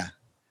 right? Yeah.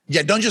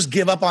 Yeah, don't just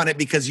give up on it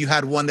because you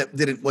had one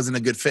that wasn't a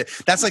good fit.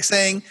 That's like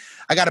saying,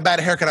 I got a bad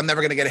haircut, I'm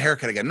never going to get a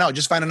haircut again. No,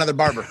 just find another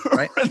barber,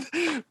 right?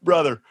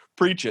 Brother,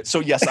 preach it.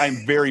 So yes,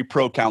 I'm very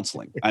pro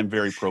counseling. Well,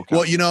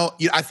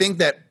 I think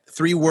that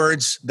 3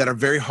 words that are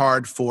very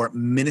hard for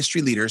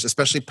ministry leaders,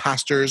 especially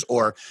pastors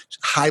or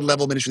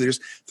high-level ministry leaders,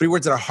 3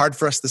 words that are hard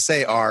for us to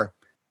say are,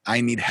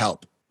 I need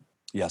help.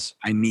 Yes.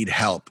 I need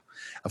help.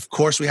 Of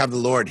course, we have the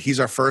Lord.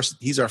 He's our first,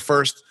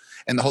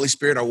 and the Holy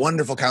Spirit, our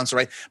wonderful counselor,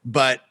 right?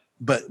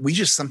 But we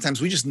just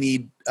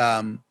need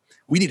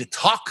to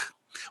talk.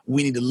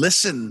 We need to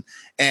listen,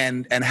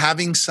 and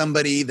having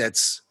somebody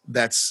that's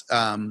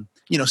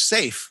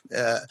safe.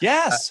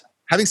 Yes.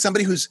 Having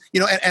somebody who's,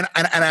 and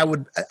I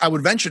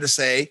would venture to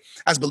say,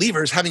 as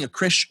believers, having a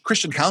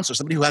Christian counselor,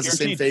 somebody who has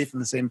Guaranteed. the same faith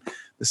and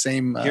the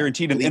same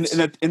guaranteed,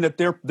 and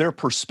that their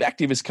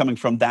perspective is coming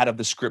from that of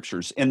the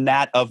Scriptures, and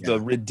that of the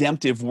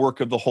redemptive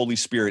work of the Holy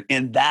Spirit,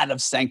 and that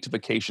of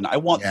sanctification. I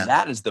want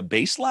that as the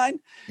baseline.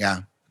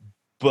 Yeah.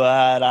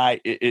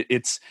 But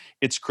it's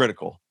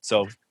critical.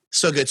 So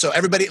good. So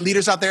everybody,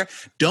 leaders out there,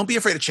 don't be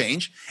afraid of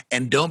change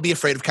and don't be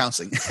afraid of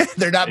counseling.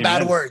 They're not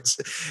bad words.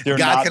 They're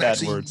God not can bad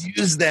actually words.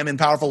 use them in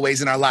powerful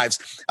ways in our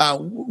lives.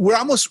 We're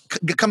almost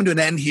coming to an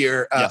end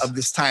here of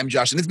this time,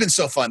 Josh, and it's been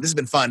so fun. This has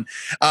been fun.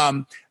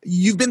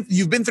 You've been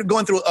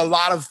going through a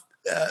lot of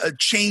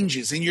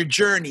changes in your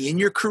journey, in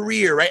your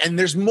career, right? And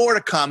there's more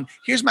to come.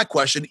 Here's my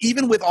question.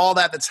 Even with all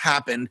that's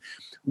happened,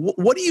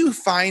 what do you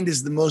find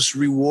is the most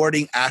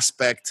rewarding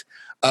aspect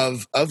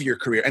of your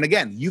career? And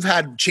again, you've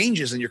had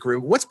changes in your career.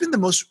 What's been the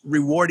most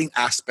rewarding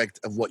aspect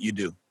of what you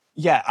do?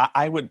 Yeah,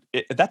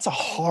 that's a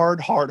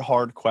hard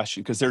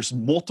question because there's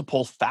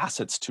multiple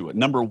facets to it.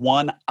 Number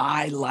one,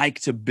 I like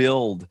to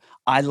build.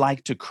 I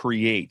like to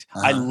create.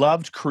 I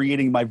loved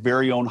creating my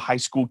very own high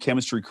school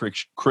chemistry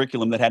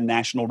curriculum that had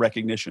national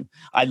recognition.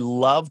 I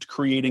loved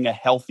creating a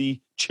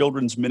healthy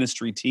children's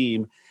ministry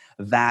team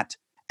that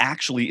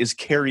actually is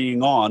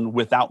carrying on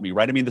without me,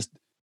 right? I mean,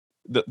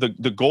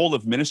 the goal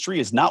of ministry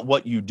is not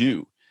what you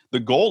do.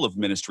 The goal of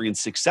ministry and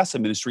success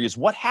of ministry is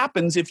what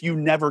happens if you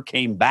never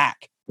came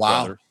back.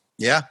 Wow. Brother.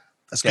 Yeah,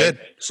 that's good.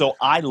 So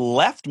I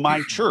left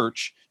my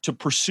church to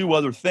pursue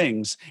other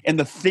things, and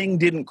the thing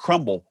didn't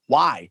crumble.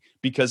 Why?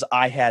 Because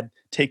I had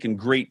taken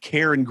great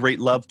care and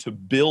great love to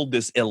build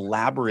this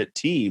elaborate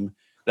team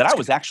that I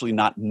was actually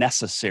not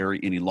necessary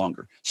any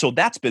longer. So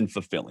that's been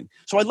fulfilling.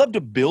 So I love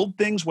to build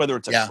things, whether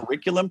it's a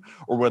curriculum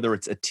or whether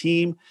it's a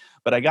team.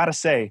 But I got to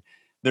say,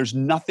 there's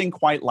nothing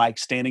quite like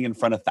standing in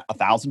front of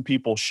 1,000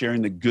 people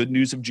sharing the good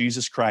news of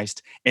Jesus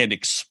Christ and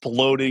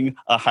exploding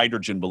a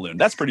hydrogen balloon.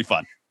 That's pretty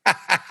fun.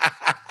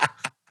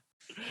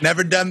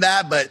 Never done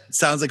that, but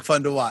sounds like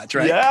fun to watch,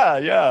 right?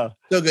 Yeah.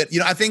 So good.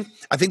 I think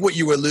what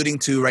you were alluding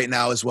to right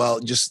now as well,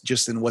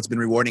 just in what's been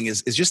rewarding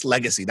is just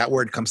legacy. That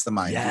word comes to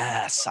mind.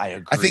 Yes, I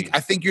agree.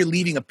 I think you're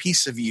leaving a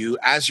piece of you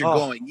as you're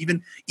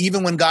going,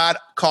 even when God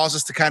calls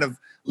us to kind of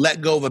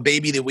let go of a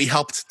baby that we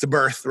helped to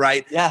birth,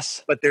 right?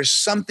 Yes. But there's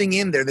something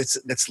in there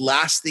that's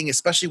lasting,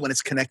 especially when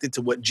it's connected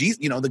to what Jesus,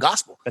 the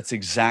gospel. That's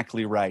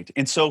exactly right.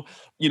 And so,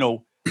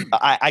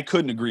 I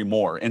couldn't agree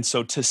more. And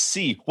so to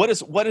see, what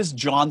does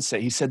John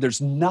say? He said,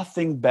 there's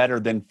nothing better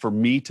than for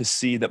me to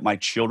see that my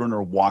children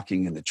are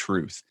walking in the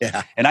truth.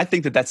 Yeah. And I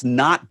think that's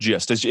not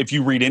just, as if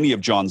you read any of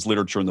John's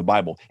literature in the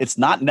Bible, it's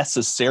not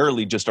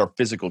necessarily just our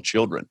physical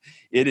children.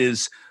 It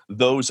is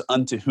those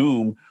unto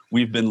whom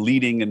we've been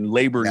leading and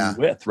laboring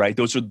with, right?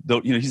 Those are,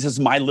 he says,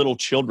 my little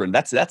children.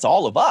 That's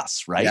all of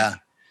us, right?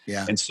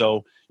 Yeah. And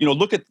so,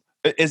 look at,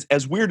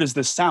 as weird as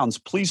this sounds,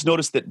 please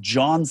notice that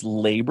John's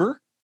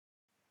labor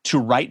to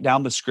write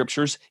down the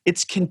Scriptures,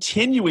 it's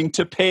continuing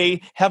to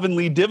pay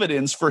heavenly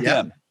dividends for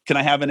him. Can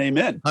I have an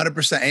amen?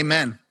 100%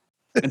 amen.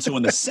 And so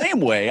in the same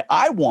way,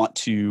 I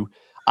do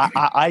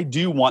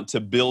want to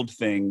build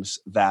things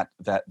that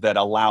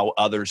allow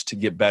others to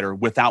get better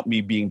without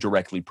me being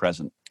directly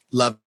present.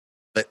 Love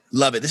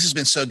it. This has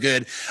been so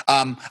good.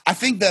 I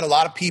think that a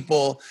lot of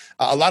people,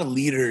 a lot of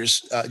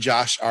leaders,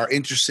 Josh, are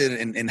interested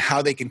in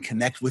how they can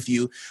connect with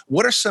you.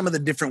 What are some of the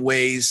different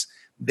ways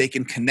they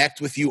can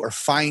connect with you or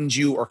find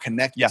you or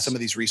connect with some of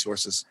these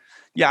resources?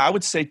 Yeah, I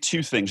would say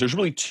 2 things. There's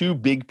really 2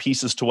 big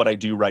pieces to what I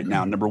do right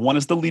now. Number one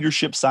is the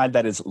leadership side.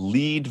 That is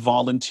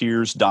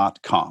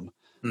leadvolunteers.com.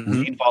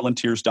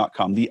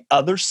 Leadvolunteers.com. The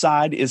other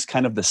side is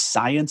kind of the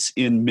science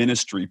in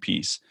ministry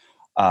piece.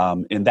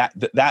 And that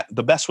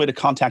the best way to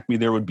contact me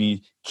there would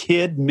be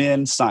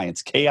KidMin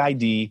Science,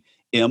 KIDMIN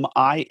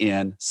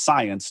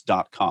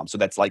science.com. So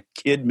that's like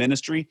kid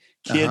ministry,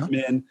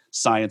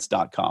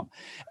 kidminscience.com.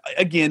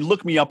 Again,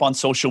 look me up on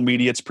social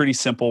media. It's pretty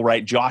simple,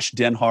 right? Josh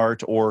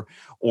Denhart or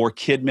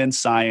KidMin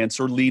Science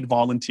or Lead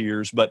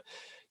Volunteers. But,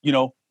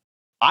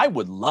 I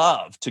would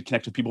love to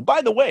connect with people.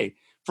 By the way,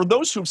 for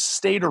those who've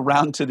stayed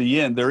around to the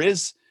end,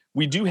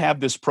 we do have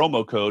this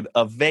promo code,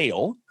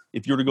 AVAIL,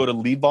 If you were to go to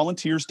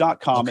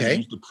leadvolunteers.com and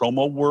use the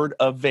promo word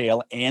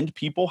avail, and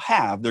people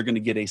have, they're going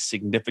to get a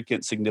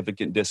significant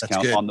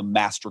discount on the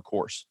master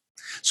course.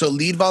 So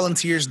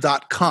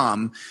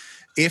leadvolunteers.com.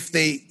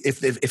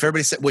 If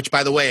everybody said, which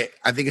by the way,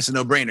 I think it's a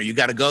no-brainer, you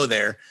got to go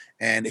there.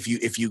 And if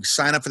you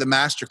sign up for the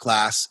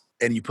masterclass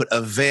and you put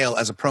avail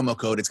as a promo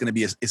code, it's going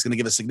to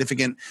give a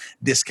significant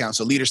discount.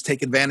 So leaders,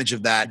 take advantage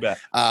of that.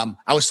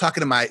 I was talking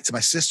to my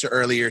sister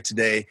earlier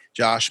today,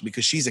 Josh,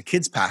 because she's a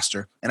kids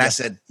pastor. And I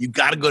said, you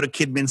got to go to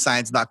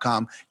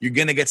kidminscience.com. You're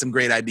going to get some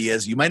great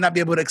ideas. You might not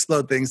be able to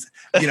explode things,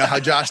 how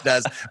Josh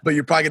does, but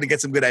you're probably going to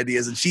get some good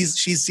ideas. And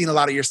she's seen a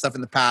lot of your stuff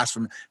in the past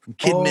from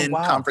KidMin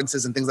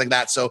conferences and things like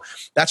that. So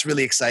that's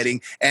really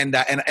exciting. And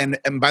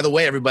by the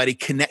way, everybody,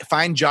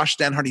 find Josh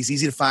Denhart. He's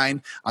easy to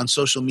find on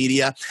social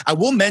media. I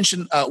will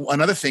mention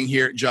another thing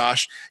here,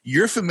 Josh.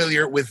 You're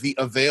familiar with the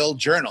Avail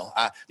Journal.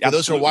 For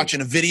those who are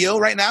watching a video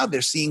right now,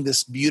 they're seeing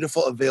this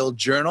beautiful Avail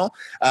Journal.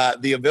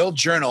 The Avail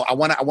Journal, I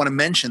want to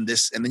mention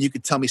this, and then you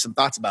could tell me some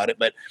thoughts about it.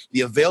 But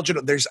the Avail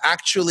Journal, there's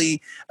actually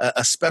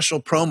a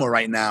special promo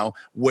right now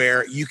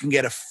where you can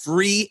get a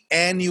free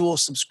annual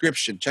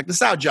subscription. Check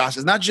this out, Josh.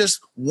 It's not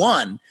just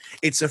one.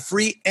 It's a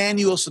free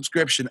annual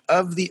subscription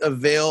of the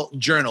Avail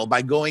Journal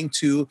by going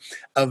to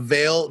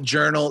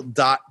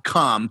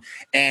availjournal.com.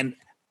 And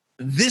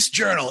this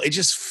journal, it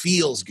just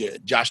feels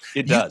good, Josh.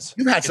 It does.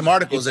 You've had some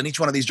articles in each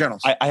one of these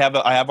journals. I have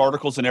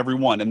articles in every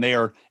one, and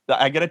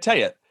I got to tell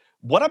you,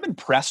 what I'm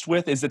impressed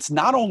with is it's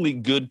not only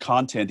good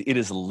content, it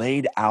is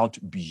laid out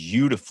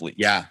beautifully.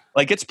 Yeah.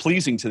 Like it's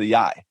pleasing to the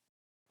eye.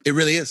 It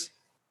really is.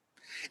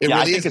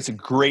 I think it's a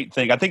great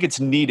thing. I think it's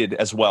needed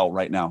as well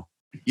right now.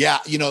 Yeah,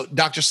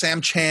 Dr.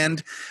 Sam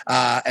Chand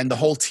and the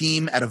whole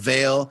team at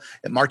Avail,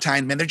 at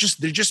Martine, man, they're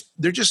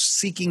just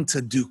seeking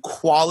to do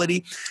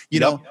quality.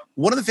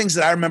 One of the things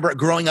that I remember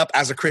growing up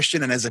as a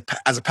Christian and as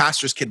a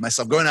pastor's kid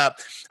myself, growing up,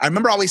 I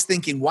remember always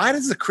thinking, why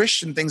does the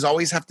Christian things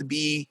always have to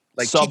be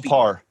like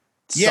subpar?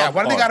 Yeah,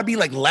 why do they got to be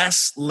like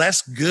less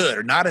good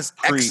or not as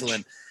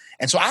excellent?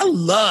 And so I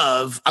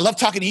love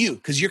talking to you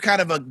because you're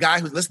kind of a guy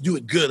who, let's do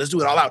it good. Let's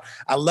do it all out.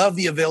 I love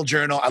the Avail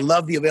Journal. I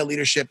love the Avail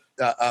leadership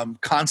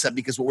concept,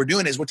 because what we're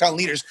doing is we're telling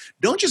leaders,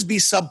 don't just be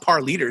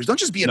subpar leaders. Don't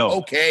just be an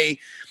okay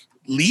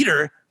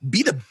leader.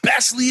 Be the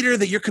best leader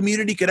that your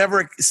community could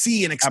ever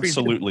see and experience.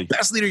 Absolutely. The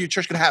best leader your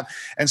church could have.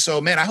 And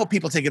so, man, I hope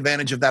people take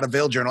advantage of that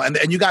Avail Journal.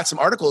 And you got some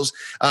articles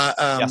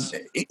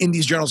in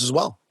these journals as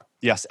well.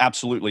 Yes,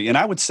 absolutely. And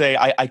I would say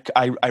I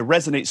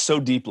resonate so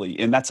deeply,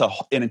 and that's an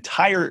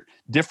entire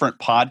different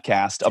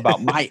podcast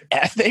about my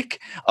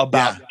ethic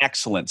about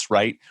excellence,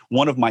 right?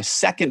 One of my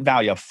second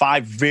value, I have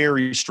 5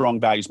 very strong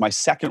values. My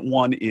second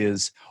one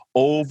is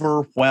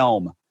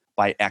overwhelm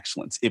by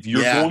excellence. If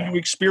you're going to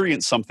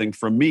experience something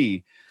from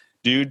me,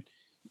 dude,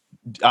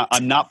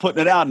 I'm not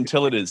putting it out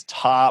until it is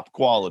top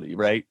quality,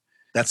 right?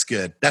 That's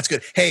good. That's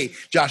good. Hey,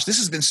 Josh, this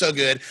has been so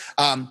good.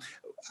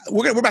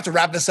 We're about to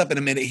wrap this up in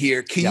a minute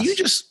here. Can you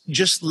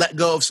just let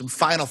go of some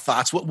final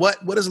thoughts?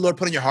 What does the Lord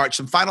put in your heart?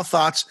 Some final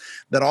thoughts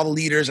that all the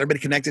leaders, everybody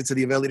connected to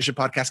the Avail Leadership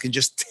Podcast, can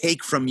just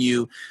take from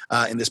you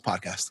in this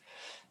podcast?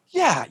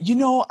 Yeah,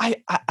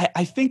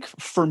 I think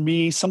for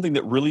me, something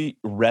that really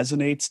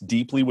resonates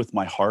deeply with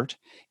my heart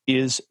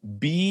is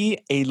be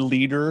a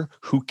leader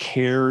who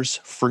cares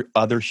for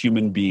other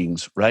human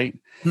beings, right?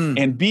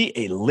 And be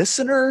a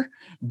listener,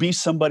 be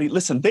somebody,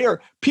 listen,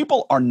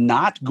 people are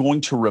not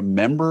going to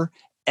remember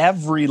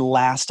every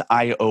last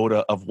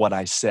iota of what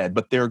I said,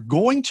 but they're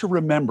going to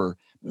remember,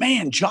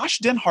 man, Josh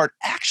Denhart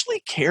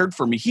actually cared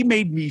for me. He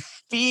made me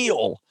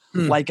feel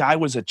like I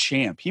was a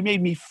champ. He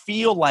made me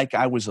feel like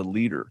I was a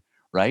leader,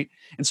 right?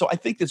 And so I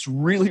think it's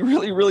really,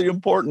 really, really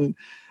important.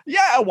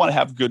 Yeah, I want to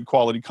have good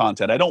quality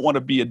content. I don't want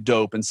to be a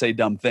dope and say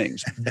dumb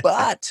things.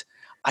 But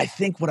I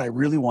think what I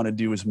really want to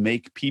do is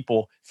make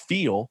people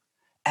feel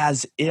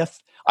as if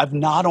I've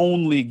not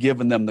only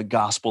given them the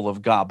gospel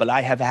of God, but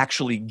I have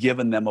actually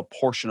given them a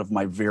portion of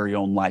my very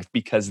own life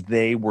because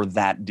they were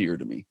that dear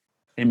to me.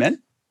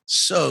 Amen?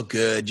 So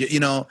good.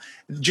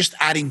 Just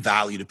adding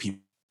value to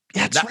people.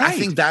 That's right. I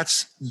think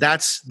that's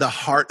the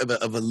heart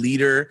of a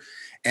leader.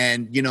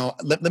 And,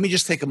 let me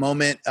just take a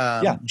moment,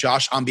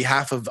 Josh, on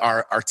behalf of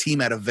our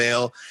team at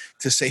Avail,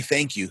 to say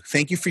thank you.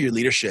 Thank you for your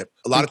leadership.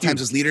 A lot of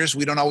times as leaders,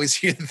 we don't always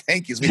hear the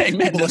thank yous.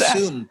 People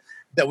assume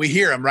that we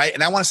hear them, right?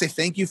 And I want to say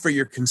thank you for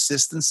your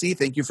consistency.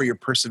 Thank you for your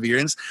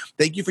perseverance.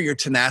 Thank you for your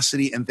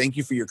tenacity, and thank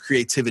you for your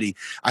creativity.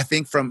 I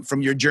think from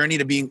your journey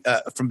to being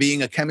from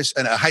being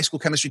a high school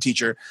chemistry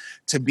teacher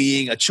to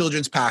being a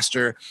children's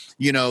pastor,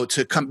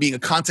 to being a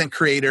content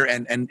creator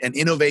and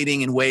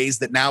innovating in ways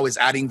that now is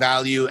adding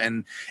value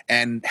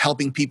and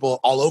helping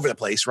people all over the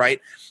place, right?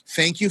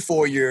 Thank you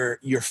for your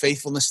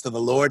faithfulness to the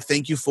Lord.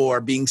 Thank you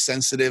for being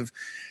sensitive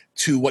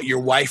to what your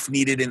wife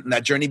needed in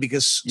that journey,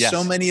 because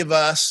so many of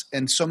us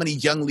and so many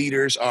young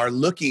leaders are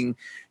looking,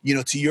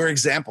 to your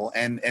example,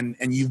 and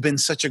you've been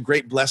such a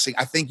great blessing.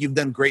 I think you've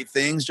done great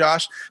things,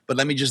 Josh, but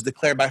let me just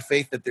declare by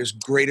faith that there's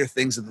greater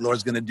things that the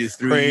Lord's going to do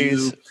through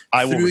you,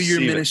 through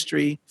your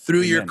ministry,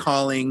 through your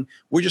calling.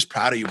 We're just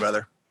proud of you,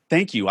 brother.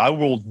 Thank you. I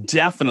will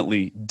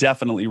definitely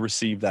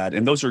receive that.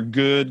 And those are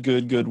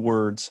good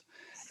words.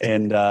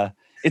 And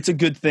it's a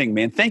good thing,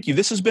 man. Thank you.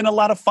 This has been a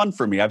lot of fun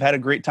for me. I've had a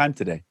great time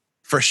today.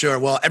 For sure.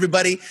 Well,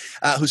 everybody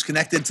who's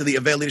connected to the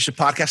Avail Leadership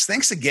Podcast,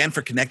 thanks again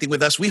for connecting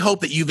with us. We hope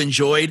that you've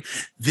enjoyed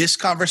this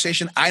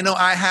conversation. I know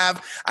I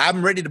have.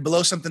 I'm ready to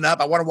blow something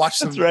up. I want to watch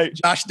some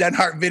Josh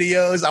Denhart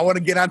videos. I want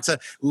to get onto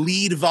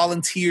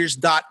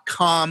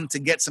leadvolunteers.com to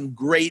get some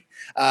great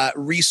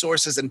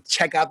resources and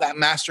check out that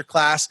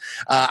masterclass.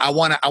 I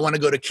want to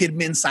go to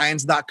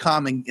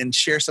kidminscience.com and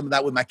share some of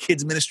that with my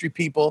kids ministry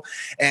people.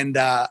 And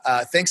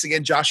thanks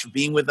again, Josh, for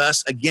being with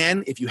us.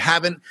 Again, if you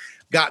haven't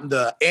gotten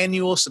the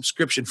annual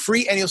subscription,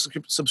 free annual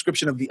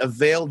subscription of the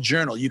Avail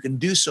Journal, you can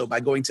do so by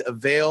going to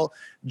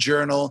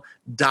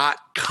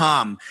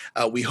availjournal.com.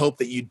 We hope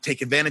that you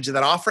take advantage of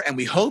that offer, and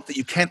we hope that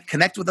you can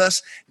connect with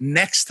us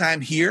next time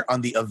here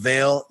on the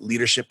Avail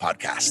Leadership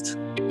Podcast.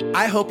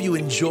 I hope you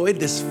enjoyed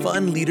this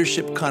fun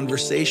leadership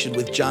conversation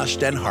with Josh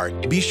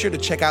Denhart. Be sure to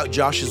check out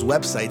Josh's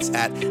websites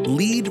at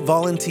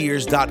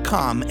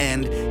leadvolunteers.com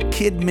and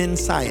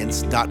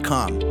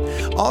kidminscience.com.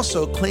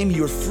 Also, claim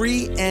your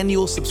free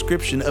annual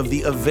subscription of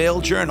the Avail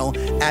Journal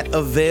at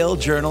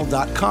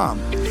availjournal.com.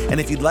 And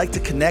if you'd like to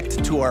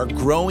connect to our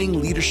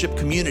growing leadership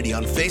community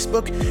on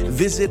Facebook,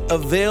 visit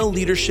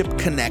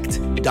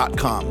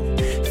availleadershipconnect.com.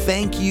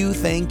 Thank you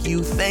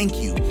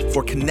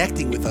for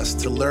connecting with us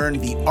to learn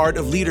the art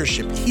of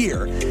leadership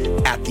here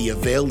at the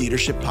Avail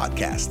Leadership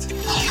Podcast.